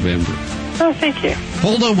of November. Oh, thank you.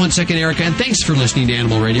 Hold on one second, Erica, and thanks for listening to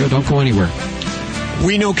Animal Radio. Don't go anywhere.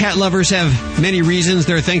 We know cat lovers have many reasons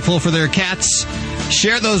they're thankful for their cats.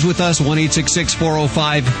 Share those with us,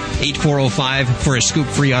 1-866-405-8405 for a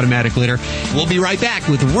scoop-free automatic litter. We'll be right back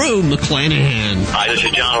with Rue McClanahan. Hi, this is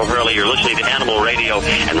John O'Hurley. You're listening to Animal Radio.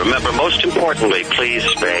 And remember, most importantly, please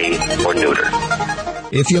spay or neuter.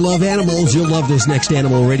 If you love animals, you'll love this next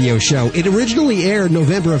Animal Radio show. It originally aired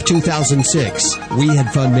November of 2006. We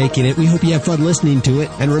had fun making it. We hope you have fun listening to it.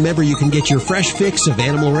 And remember, you can get your fresh fix of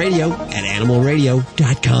Animal Radio at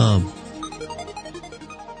animalradio.com.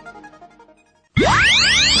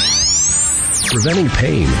 Preventing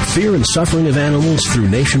pain, fear, and suffering of animals through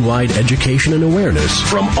nationwide education and awareness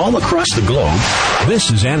from all across the globe. This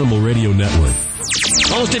is Animal Radio Network.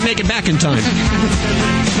 Almost didn't make it back in time.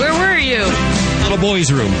 Where were you? Little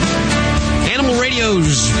boy's room. Animal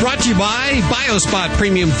Radio's brought to you by BioSpot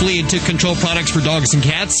Premium Flea and Tick Control Products for dogs and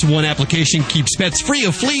cats. One application keeps pets free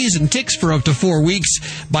of fleas and ticks for up to 4 weeks.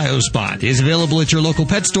 BioSpot is available at your local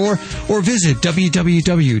pet store or visit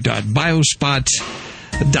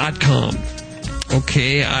www.biospot.com.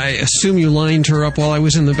 Okay, I assume you lined her up while I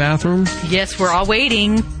was in the bathroom? Yes, we're all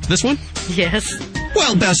waiting. This one? Yes.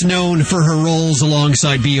 Well, best known for her roles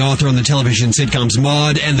alongside B. Author on the television sitcoms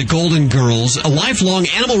Maude and The Golden Girls, a lifelong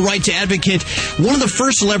animal rights advocate, one of the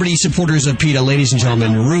first celebrity supporters of PETA. Ladies and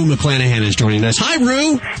gentlemen, Rue McClanahan is joining us. Hi,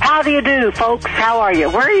 Rue. How do you do, folks? How are you?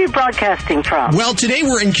 Where are you broadcasting from? Well, today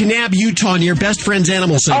we're in Kanab, Utah, near Best Friends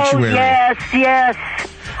Animal Sanctuary. Oh, yes.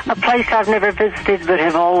 A place I've never visited but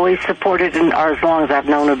have always supported or as long as I've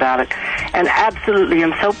known about it. And absolutely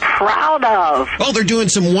I'm so proud of. Oh, they're doing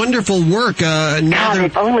some wonderful work. God,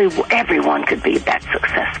 if only everyone could be that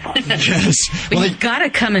successful. Yes. Well, you've got to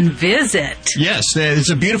come and visit. Yes, it's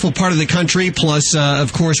a beautiful part of the country. Plus,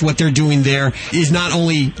 of course, what they're doing there is not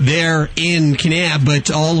only there in Kanab, but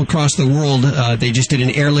all across the world. They just did an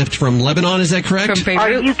airlift from Lebanon, is that correct? From Beirut.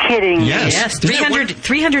 Are you kidding? Yes.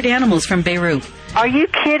 300 animals from Beirut. Are you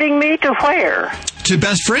kidding me? To where? To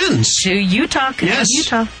Best Friends. To Utah. Yes.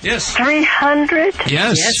 Utah. Yes. 300?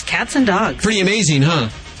 Yes. Yes, cats and dogs. Pretty amazing, huh?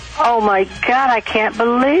 Oh, my God, I can't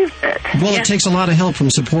believe it. Well, It takes a lot of help from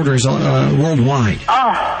supporters worldwide.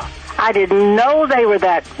 Oh, I didn't know they were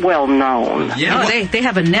that well known. Yeah, they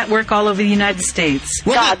have a network all over the United States.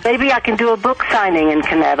 Well, God, maybe I can do a book signing in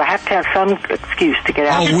Kanab. I have to have some excuse to get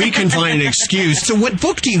out. Oh, we can find an excuse. So what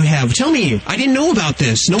book do you have? Tell me. I didn't know about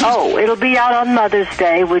this. Oh, it'll be out on Mother's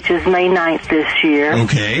Day, which is May 9th this year.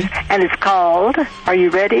 Okay. And it's called, are you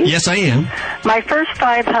ready? Yes, I am. My First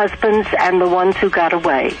 5 Husbands and the Ones Who Got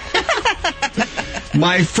Away.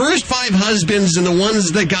 My First 5 Husbands and the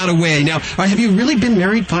Ones That Got Away. Now, have you really been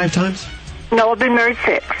married 5 times? No, I've been married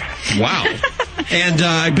 6. Wow. And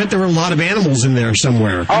I bet there were a lot of animals in there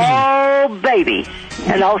somewhere. Oh, baby.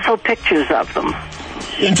 And also pictures of them.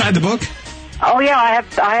 Inside the book? Oh, yeah,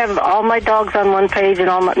 I have all my dogs on one page and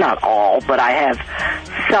all my, not all, but I have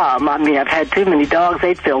some. I mean, I've had too many dogs,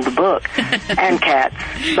 they'd fill the book. And cats.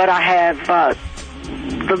 But I have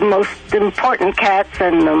the most important cats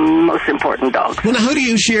and the most important dogs. Well, now, who do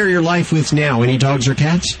you share your life with now? Any dogs or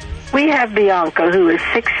cats? We have Bianca, who is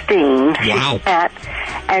 16. Wow. She's a cat,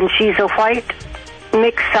 and she's a white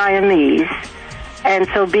mixed Siamese. And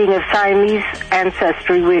so being of Siamese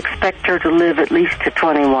ancestry, we expect her to live at least to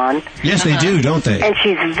 21. Yes, they do, don't they? And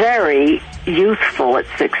she's very youthful at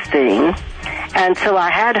 16. And so I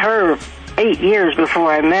had her 8 years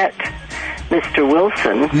before I met Mr.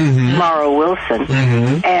 Wilson, Morrow Wilson.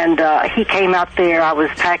 And he came out there. I was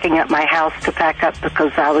packing up my house to pack up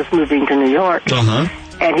because I was moving to New York.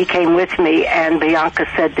 And he came with me, and Bianca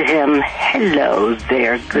said to him, "Hello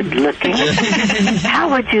there, good looking.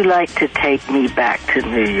 How would you like to take me back to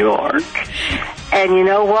New York?" And you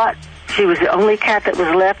know what? She was the only cat that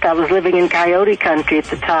was left. I was living in Coyote Country at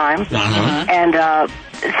the time. And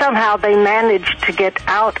somehow they managed to get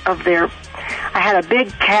out of their... I had a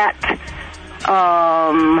big cat...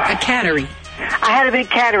 a cattery. I had a big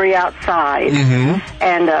cattery outside,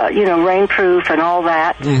 and, rainproof and all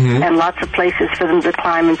that, and lots of places for them to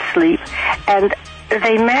climb and sleep. And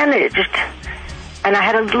they managed, and I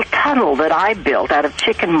had a little tunnel that I built out of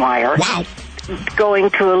chicken wire. Wow.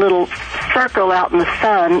 Going to a little circle out in the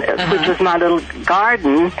sun, which was my little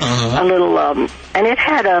garden, a little, and it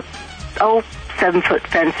had a, 7-foot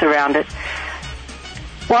fence around it.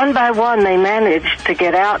 One by one, they managed to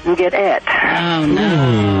get out and get it. Oh,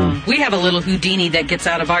 no. We have a little Houdini that gets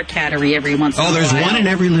out of our cattery every once in a while. Oh, there's one in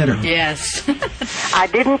every litter. Yes. I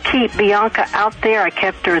didn't keep Bianca out there. I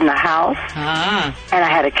kept her in the house. And I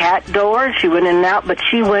had a cat door. She went in and out, but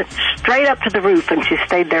she went straight up to the roof, and she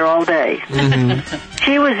stayed there all day.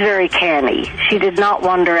 She was very canny. She did not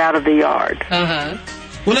wander out of the yard.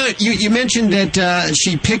 Well, now, you mentioned that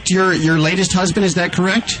she picked your latest husband. Is that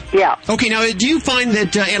correct? Yeah. Okay, now, do you find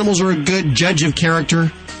that animals are a good judge of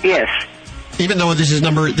character? Yes. Even though this is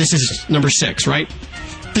number 6, right?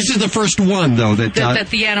 This is the first one, though, that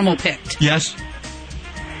the animal picked. Yes.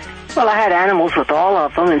 Well, I had animals with all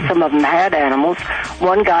of them, and some of them had animals.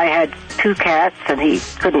 One guy had 2 cats, and he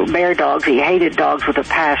couldn't bear dogs. He hated dogs with a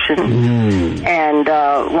passion. And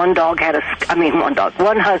one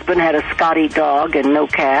husband had a Scotty dog and no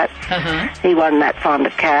cats. He wasn't that fond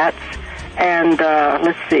of cats. And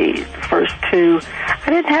let's see, the first 2. I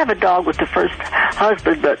didn't have a dog with the first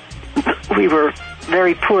husband, but we were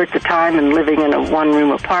very poor at the time and living in a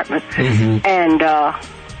one-room apartment. And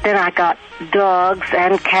then I got dogs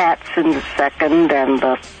and cats in the second and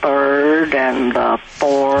the third and the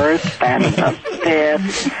fourth and the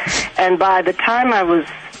fifth. And by the time I was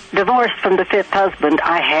divorced from the 5th husband,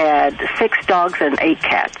 I had 6 dogs and 8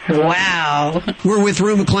 cats. Wow. We're with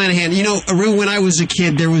Rue McClanahan. You know, Rue, when I was a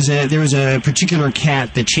kid, there was a particular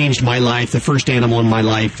cat that changed my life, the first animal in my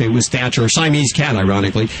life. It was Thatcher, a Siamese cat,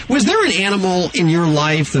 ironically. Was there an animal in your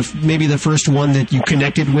life, maybe the first one that you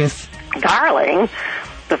connected with? Darling.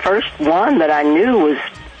 The first one that I knew was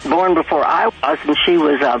born before I was, and she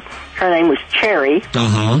was, her name was Cherry,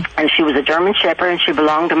 and she was a German Shepherd, and she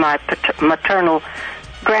belonged to my maternal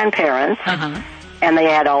grandparents, and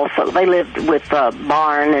they lived with a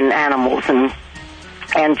barn and animals,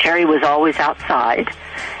 and Cherry was always outside,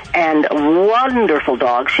 and a wonderful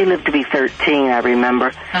dog. She lived to be 13, I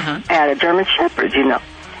remember, at a German Shepherd,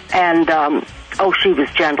 and, she was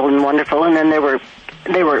gentle and wonderful, and then there were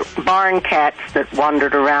barn cats that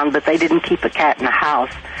wandered around, but they didn't keep a cat in the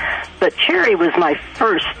house. But Cherry was my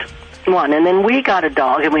first one, and then we got a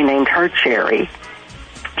dog, and we named her Cherry.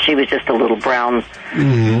 She was just a little brown,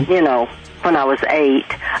 when I was 8.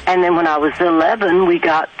 And then when I was 11, we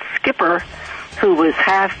got Skipper, who was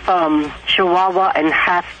half Chihuahua and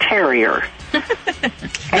half Terrier.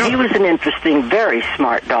 And he was an interesting, very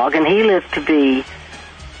smart dog, and he lived to be...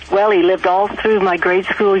 Well, he lived all through my grade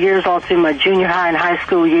school years, all through my junior high and high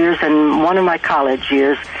school years, and one of my college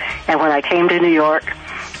years. And when I came to New York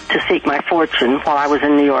to seek my fortune while I was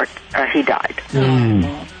in New York, he died.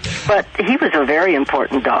 But he was a very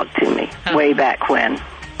important dog to me way back when.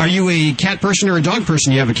 Are you a cat person or a dog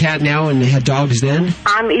person? You have a cat now and had dogs then?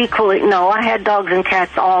 No, I had dogs and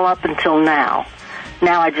cats all up until now.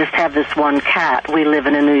 Now I just have this one cat. We live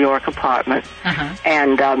in a New York apartment.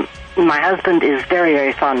 And my husband is very,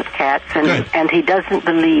 very fond of cats, and he doesn't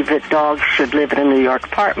believe that dogs should live in a New York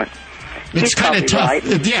apartment. It's kind of tough.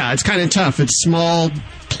 Right. Yeah, it's kind of tough. It's small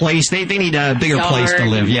place. They need a bigger place to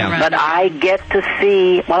live, yeah. But I get to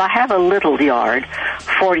see, I have a little yard,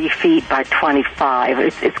 40 feet by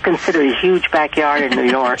 25. It's considered a huge backyard in New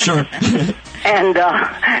York. Sure. And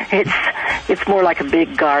it's more like a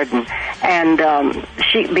big garden. And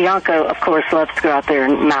Bianca, of course, loves to go out there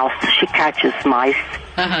and mouse. She catches mice.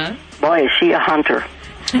 Boy, is she a hunter.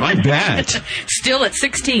 I bet. Still at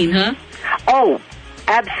 16, huh? Oh,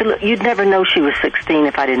 absolutely. You'd never know she was 16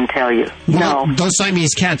 if I didn't tell you. Well, no. Those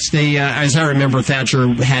Siamese cats, they, as I remember, Thatcher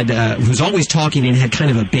was always talking and had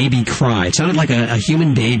kind of a baby cry. It sounded like a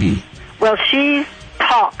human baby. Well, she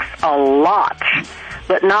talks a lot,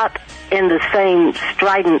 but not in the same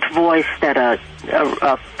strident voice that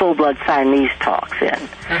a full-blood Siamese talks in.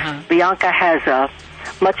 Bianca has a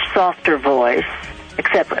much softer voice.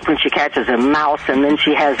 except when she catches a mouse, and then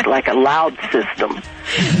she has like a loud system.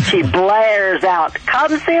 She blares out,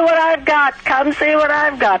 "Come see what I've got, come see what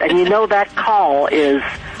I've got." And you know that call is,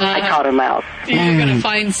 I caught a mouse. You're going to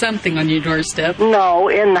find something on your doorstep. No,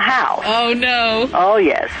 in the house. Oh, no. Oh,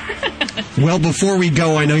 yes. Well, before we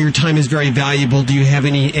go, I know your time is very valuable. Do you have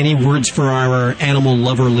any words for our animal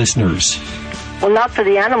lover listeners? Well, not for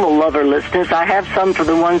the animal lover listeners. I have some for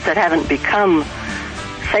the ones that haven't become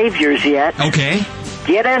saviors yet. Okay.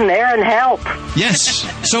 Get in there and help. Yes.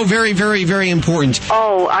 So very, very, very important.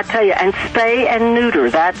 Oh, I tell you, and spay and neuter.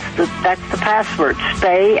 That's the password.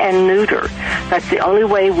 Spay and neuter. That's the only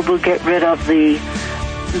way we'll get rid of the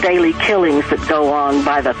daily killings that go on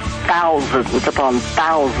by the thousands upon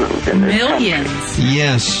thousands in this Millions. country.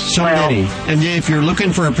 Yes, so many. And if you're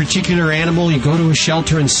looking for a particular animal, you go to a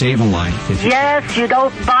shelter and save a life. Yes, you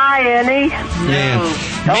don't buy any. Yeah.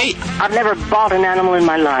 I've never bought an animal in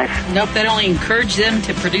my life. Nope, that only encouraged them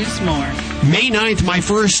to produce more. May 9th, my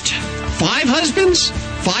first 5 husbands?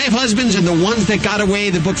 5 husbands and the ones that got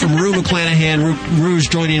away, the book from Rue McClanahan. Rue's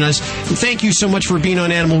joining us. Thank you so much for being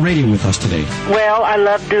on Animal Radio with us today. Well, I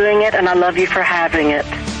love doing it, and I love you for having it.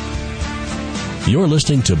 You're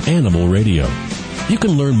listening to Animal Radio. You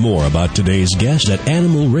can learn more about today's guest at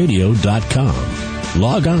animalradio.com.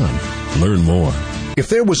 Log on. Learn more. If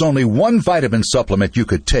there was only one vitamin supplement you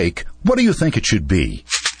could take, what do you think it should be?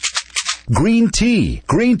 Green tea.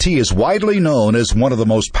 Green tea is widely known as one of the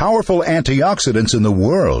most powerful antioxidants in the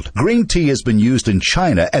world. Green tea has been used in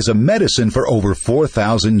China as a medicine for over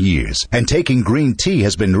 4,000 years. And taking green tea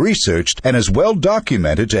has been researched and is well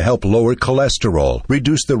documented to help lower cholesterol,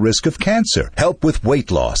 reduce the risk of cancer, help with weight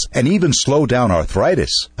loss, and even slow down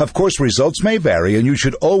arthritis. Of course, results may vary, and you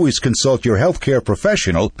should always consult your healthcare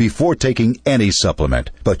professional before taking any supplement.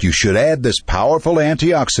 But you should add this powerful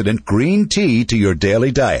antioxidant green tea to your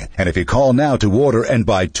daily diet. And if you call now to order and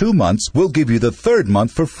buy 2 months, we'll give you the 3rd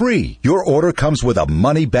month for free. Your order comes with a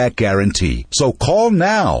money-back guarantee. So call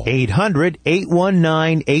now.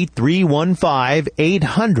 800-819-8315.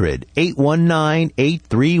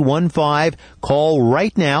 800-819-8315. Call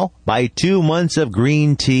right now. Buy 2 months of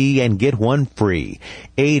green tea and get one free.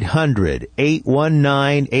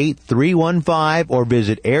 800-819-8315 or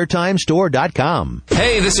visit airtimestore.com.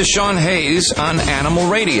 Hey, this is Sean Hayes on Animal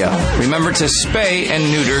Radio. Remember to spay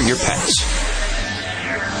and neuter your pets.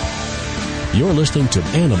 You're listening to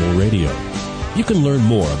Animal Radio. You can learn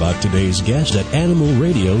more about today's guest at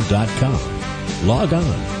animalradio.com. Log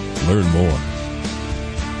on. Learn more.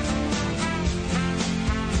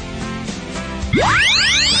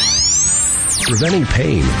 Preventing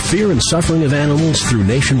pain, fear, and suffering of animals through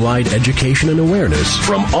nationwide education and awareness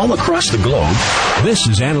from all across the globe. This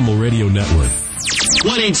is Animal Radio Network.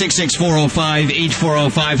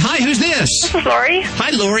 1-866-405-8405. Hi, who's this? This is Lori. Hi,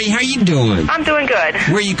 Lori. How you doing? I'm doing good.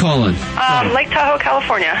 Where are you calling? Lake Tahoe,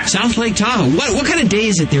 California. South Lake Tahoe. What kind of day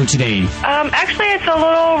is it there today? Actually, it's a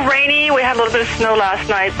little rainy. We had a little bit of snow last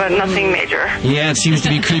night, but nothing major. Yeah, it seems to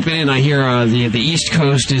be creeping in. I hear the East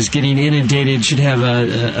Coast is getting inundated. Should have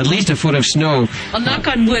at least a foot of snow. Well, knock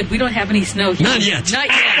on wood, we don't have any snow here. Not yet. Not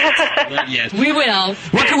yet. Not yet. We will.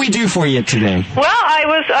 What can we do for you today? Well, I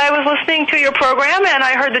was listening to your program, and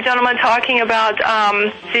I heard the gentleman talking about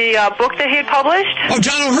the book that he had published. Oh,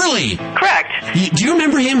 John O'Hurley. Correct. Do you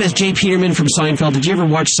remember him as Jay Peterman from Seinfeld? Did you ever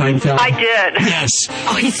watch Seinfeld? I did. Yes.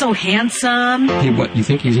 Oh, he's so handsome. Hey, what, you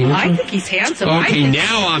think he's handsome? I think he's handsome. Okay,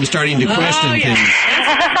 now I'm starting to question things.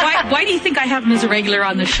 Why do you think I have him as a regular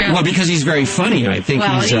on the show? Well, because he's very funny. I think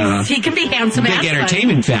he can be handsome. Big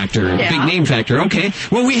entertainment factor, Yeah. big name factor. Okay.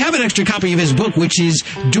 Well, we have an extra copy of his book, which is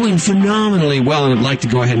doing phenomenally well, and I'd like to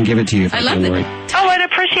go ahead and give it to you. I love it. Oh, I'd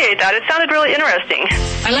appreciate that. It sounded really interesting.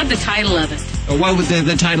 I love the title of it. What was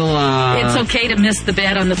the title? It's okay to miss the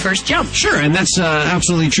bed on the first jump. Sure, and that's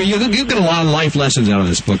absolutely true. You get a lot of life lessons out of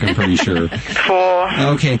this book, I'm pretty sure. Cool.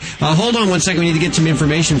 Okay. Hold on one second. We need to get some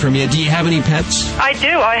information from you. Do you have any pets? I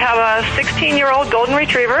do. I have a 16-year-old golden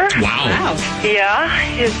retriever. Wow. Yeah.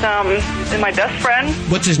 He's my best friend.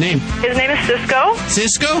 What's his name? His name is Cisco.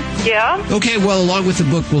 Cisco? Yeah. Okay, well, along with the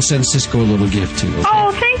book, we'll send Cisco a little gift, too. Okay?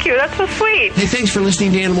 Oh, thank you. That's so sweet. Hey, thanks for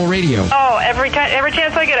listening to Animal Radio. Oh, every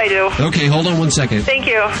chance I get, I do. Okay, hold on one second. Thank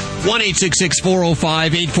you.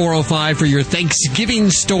 1-866-405-8405 for your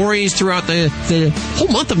Thanksgiving stories throughout the whole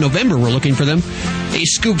month of November. We're looking for them. A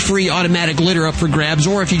scoop-free automatic litter up for grabs,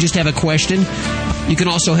 or if you just have a question, you can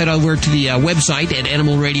also head over to the website at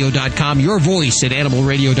animalradio.com. Your voice at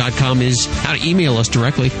animalradio.com is how to email us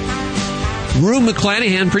directly. Rue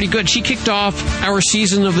McClanahan, pretty good. She kicked off our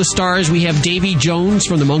season of the stars. We have Davy Jones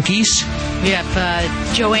from the Monkees. We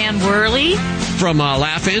have Joanne Worley from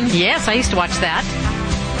Laugh-In. Yes, I used to watch that.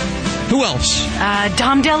 Who else?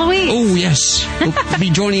 Dom DeLuise. Oh, yes. He'll be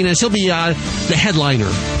joining us. He'll be the headliner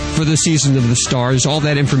for the Season of the Stars. All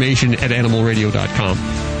that information at animalradio.com.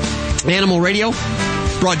 Animal Radio,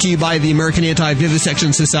 brought to you by the American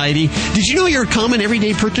Anti-Vivisection Society. Did you know your common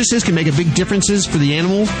everyday purchases can make a big difference for the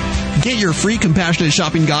animal? Get your free compassionate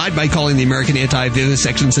shopping guide by calling the American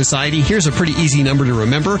Anti-Vivisection Society. Here's a pretty easy number to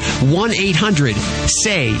remember.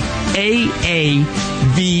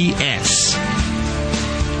 1-800-SAY-AAVS.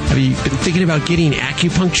 Have you been thinking about getting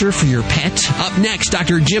acupuncture for your pet? Up next,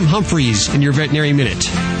 Dr. Jim Humphries in your Veterinary Minute.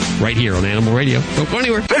 Right here on Animal Radio. Don't go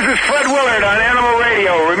anywhere. This is Fred Willard on Animal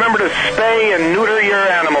Radio. Remember to spay and neuter your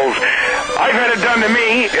animals. I've had it done to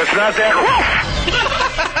me. It's not that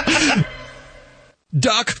rough.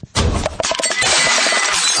 Duck.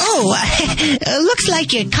 Oh, looks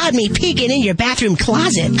like you caught me peeking in your bathroom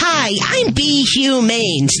closet. Hi, I'm Be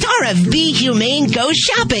Humane, star of Be Humane Goes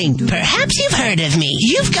Shopping. Perhaps you've heard of me.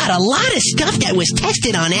 You've got a lot of stuff that was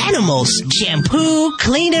tested on animals. Shampoo,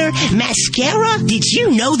 cleaner, mascara. Did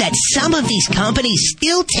you know that some of these companies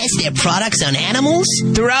still test their products on animals?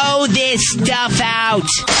 Throw this stuff out.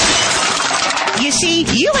 You see,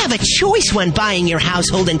 you have a choice when buying your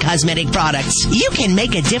household and cosmetic products. You can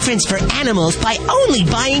make a difference for animals by only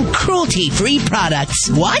buying cruelty-free products.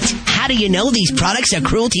 What? How do you know these products are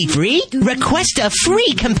cruelty-free? Request a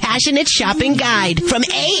free compassionate shopping guide from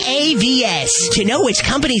AAVS. To know which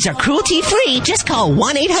companies are cruelty-free, just call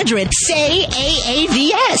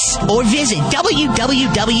 1-800-SAY-AAVS or visit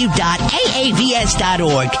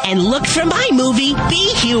www.aavs.org and look for my movie,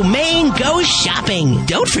 Be Humane Goes Shopping.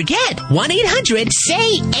 Don't forget, 1-800-SAY-AAVS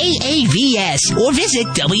or visit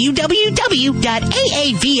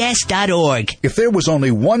www.aavs.org. If there was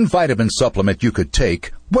only one vitamin supplement you could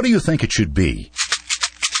take, what do you think it should be?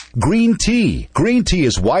 Green tea. Green tea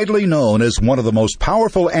is widely known as one of the most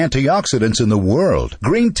powerful antioxidants in the world.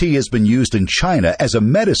 Green tea has been used in China as a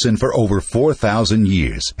medicine for over 4,000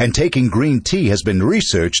 years. And taking green tea has been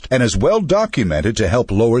researched and is well documented to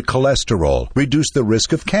help lower cholesterol, reduce the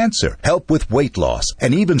risk of cancer, help with weight loss,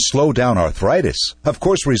 and even slow down arthritis. Of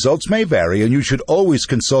course, results may vary, and you should always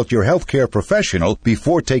consult your healthcare professional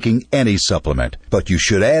before taking any supplement. But you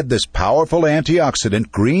should add this powerful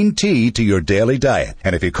antioxidant green tea to your daily diet.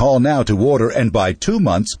 And if you call now to order and buy 2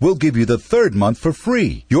 months, we'll give you the 3rd month for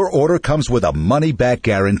free. Your order comes with a money-back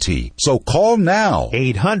guarantee. So call now.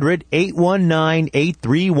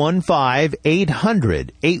 800-819-8315.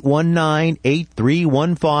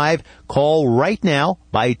 800-819-8315. Call right now.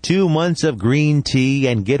 Buy 2 months of green tea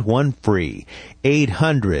and get one free.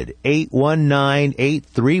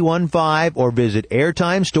 800-819-8315 or visit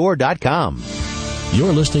airtimestore.com.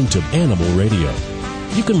 You're listening to Animal Radio.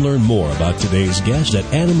 You can learn more about today's guest at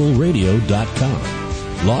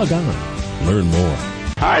animalradio.com. Log on. Learn more.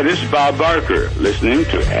 Hi, this is Bob Barker, listening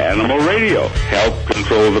to Animal Radio. Help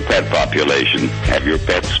control the pet population. Have your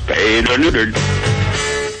pets spayed or neutered.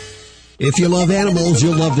 If you love animals,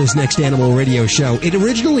 you'll love this next Animal Radio show. It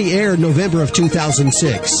originally aired November of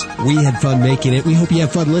 2006. We had fun making it. We hope you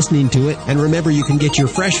have fun listening to it. And remember, you can get your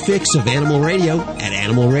fresh fix of Animal Radio at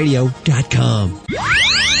animalradio.com.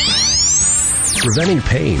 Preventing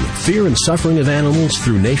pain, fear, and suffering of animals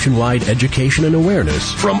through nationwide education and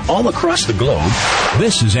awareness from all across the globe.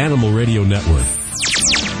 This is Animal Radio Network.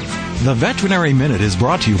 The Veterinary Minute is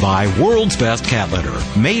brought to you by World's Best Cat Litter.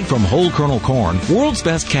 Made from whole kernel corn, World's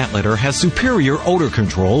Best Cat Litter has superior odor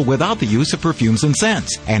control without the use of perfumes and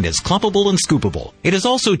scents, and is clumpable and scoopable. It is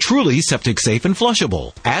also truly septic safe and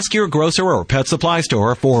flushable. Ask your grocer or pet supply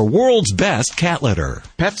store for World's Best Cat Litter.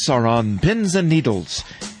 Pets are on pins and needles.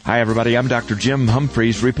 Hi, everybody. I'm Dr. Jim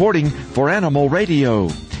Humphries reporting for Animal Radio.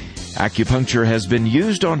 Acupuncture has been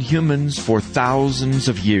used on humans for thousands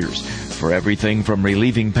of years, for everything from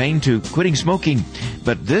relieving pain to quitting smoking.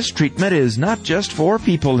 But this treatment is not just for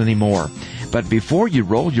people anymore. But before you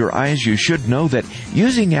roll your eyes, you should know that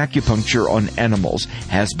using acupuncture on animals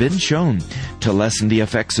has been shown to lessen the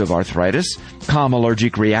effects of arthritis, calm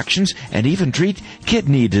allergic reactions, and even treat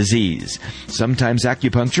kidney disease. Sometimes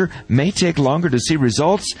acupuncture may take longer to see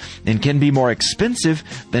results and can be more expensive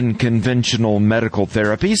than conventional medical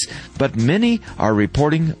therapies, but many are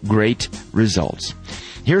reporting great results.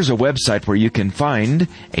 Here's a website where you can find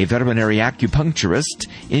a veterinary acupuncturist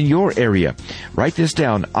in your area. Write this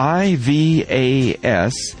down, IVAS.org.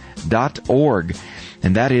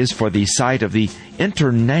 And that is for the site of the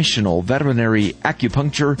International Veterinary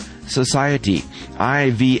Acupuncture Society,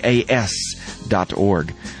 IVAS.org.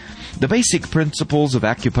 The basic principles of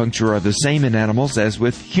acupuncture are the same in animals as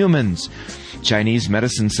with humans. Chinese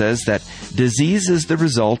medicine says that disease is the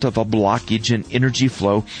result of a blockage in energy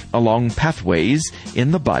flow along pathways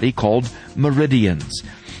in the body called meridians.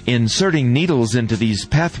 Inserting needles into these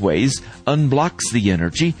pathways unblocks the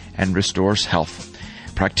energy and restores health.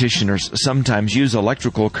 Practitioners sometimes use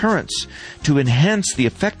electrical currents to enhance the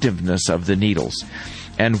effectiveness of the needles.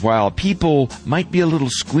 And while people might be a little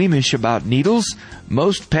squeamish about needles,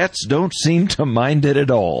 most pets don't seem to mind it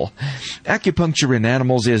at all. Acupuncture in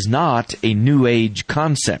animals is not a New Age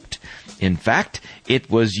concept. In fact,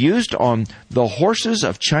 it was used on the horses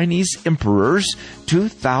of Chinese emperors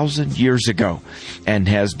 2,000 years ago and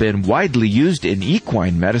has been widely used in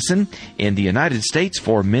equine medicine in the United States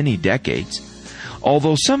for many decades.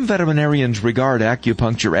 Although some veterinarians regard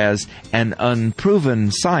acupuncture as an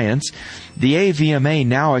unproven science, the AVMA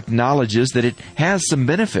now acknowledges that it has some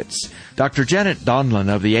benefits. Dr. Janet Donlan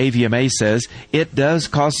of the AVMA says it does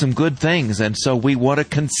cause some good things, and so we want to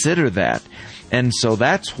consider that. And so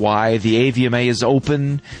that's why the AVMA is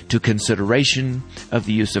open to consideration of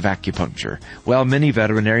the use of acupuncture. Well, many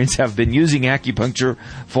veterinarians have been using acupuncture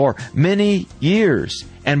for many years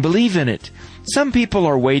and believe in it. Some people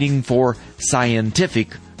are waiting for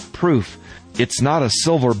scientific proof. It's not a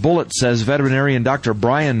silver bullet, says veterinarian Dr.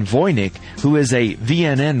 Brian Voynick, who is a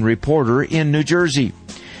VNN reporter in New Jersey.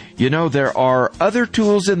 You know, there are other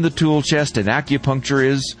tools in the tool chest, and acupuncture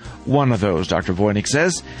is one of those, Dr. Voynick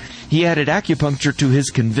says. He added acupuncture to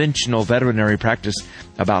his conventional veterinary practice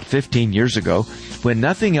about 15 years ago when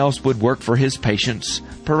nothing else would work for his patient's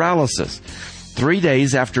paralysis. 3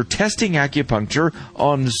 days after testing acupuncture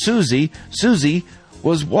on Susie, Susie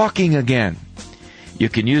was walking again. You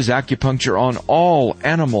can use acupuncture on all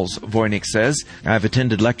animals, Voynick says. I've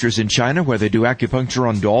attended lectures in China where they do acupuncture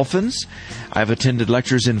on dolphins. I've attended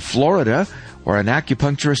lectures in Florida where an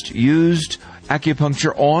acupuncturist used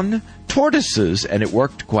acupuncture on tortoises, and it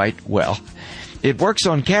worked quite well. It works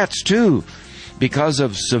on cats, too. Because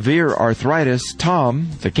of severe arthritis, Tom,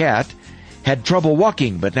 the cat, had trouble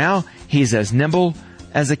walking, but now he's as nimble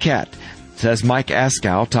as a cat, says Mike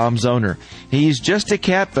Askow, Tom's owner. He's just a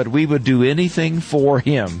cat, but we would do anything for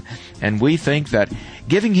him. And we think that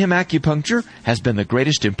giving him acupuncture has been the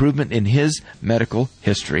greatest improvement in his medical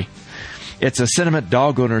history. It's a sentiment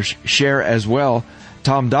dog owners share as well.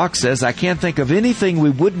 Tom Doc says, I can't think of anything we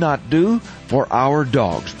would not do for our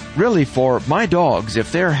dogs. Really, for my dogs,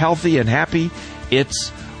 if they're healthy and happy,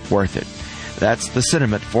 it's worth it. That's the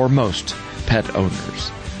sentiment for most pet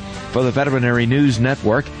owners. For the Veterinary News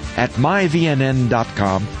Network at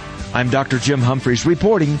myvnn.com, I'm Dr. Jim Humphreys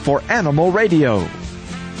reporting for Animal Radio.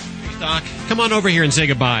 Hey, Doc, come on over here and say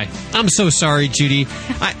goodbye. I'm so sorry, Judy.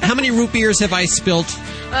 How many root beers have I spilt?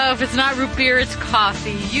 Oh, if it's not root beer, it's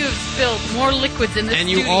coffee. You have spilled more liquids in this And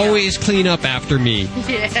studio. you always clean up after me.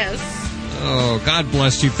 Yes. Oh, God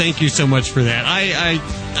bless you. Thank you so much for that.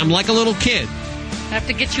 I'm like a little kid. I have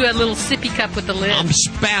to get you a little sippy cup with the lid. I'm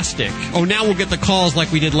spastic. Oh, now we'll get the calls like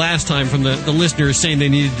we did last time from the listeners saying they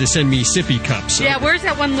needed to send me sippy cups. Yeah, where's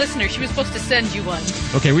that one listener? She was supposed to send you one.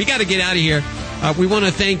 Okay, we got to get out of here. We want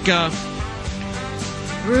to thank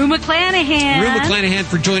Rue McClanahan. Rue McClanahan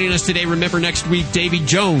for joining us today. Remember, next week, Davy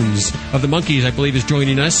Jones of the Monkees, I believe, is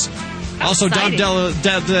joining us. Also, Dom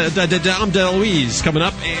DeLuise coming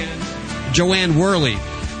up, and Joanne Worley.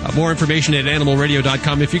 More information at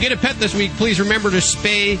animalradio.com. If you get a pet this week, please remember to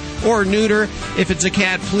spay or neuter. If it's a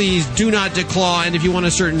cat, please do not declaw. And if you want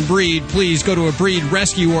a certain breed, please go to a breed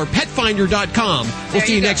rescue or petfinder.com. We'll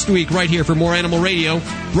see you next week right here for more Animal Radio,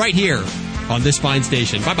 right here on this fine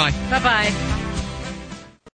station. Bye-bye. Bye-bye.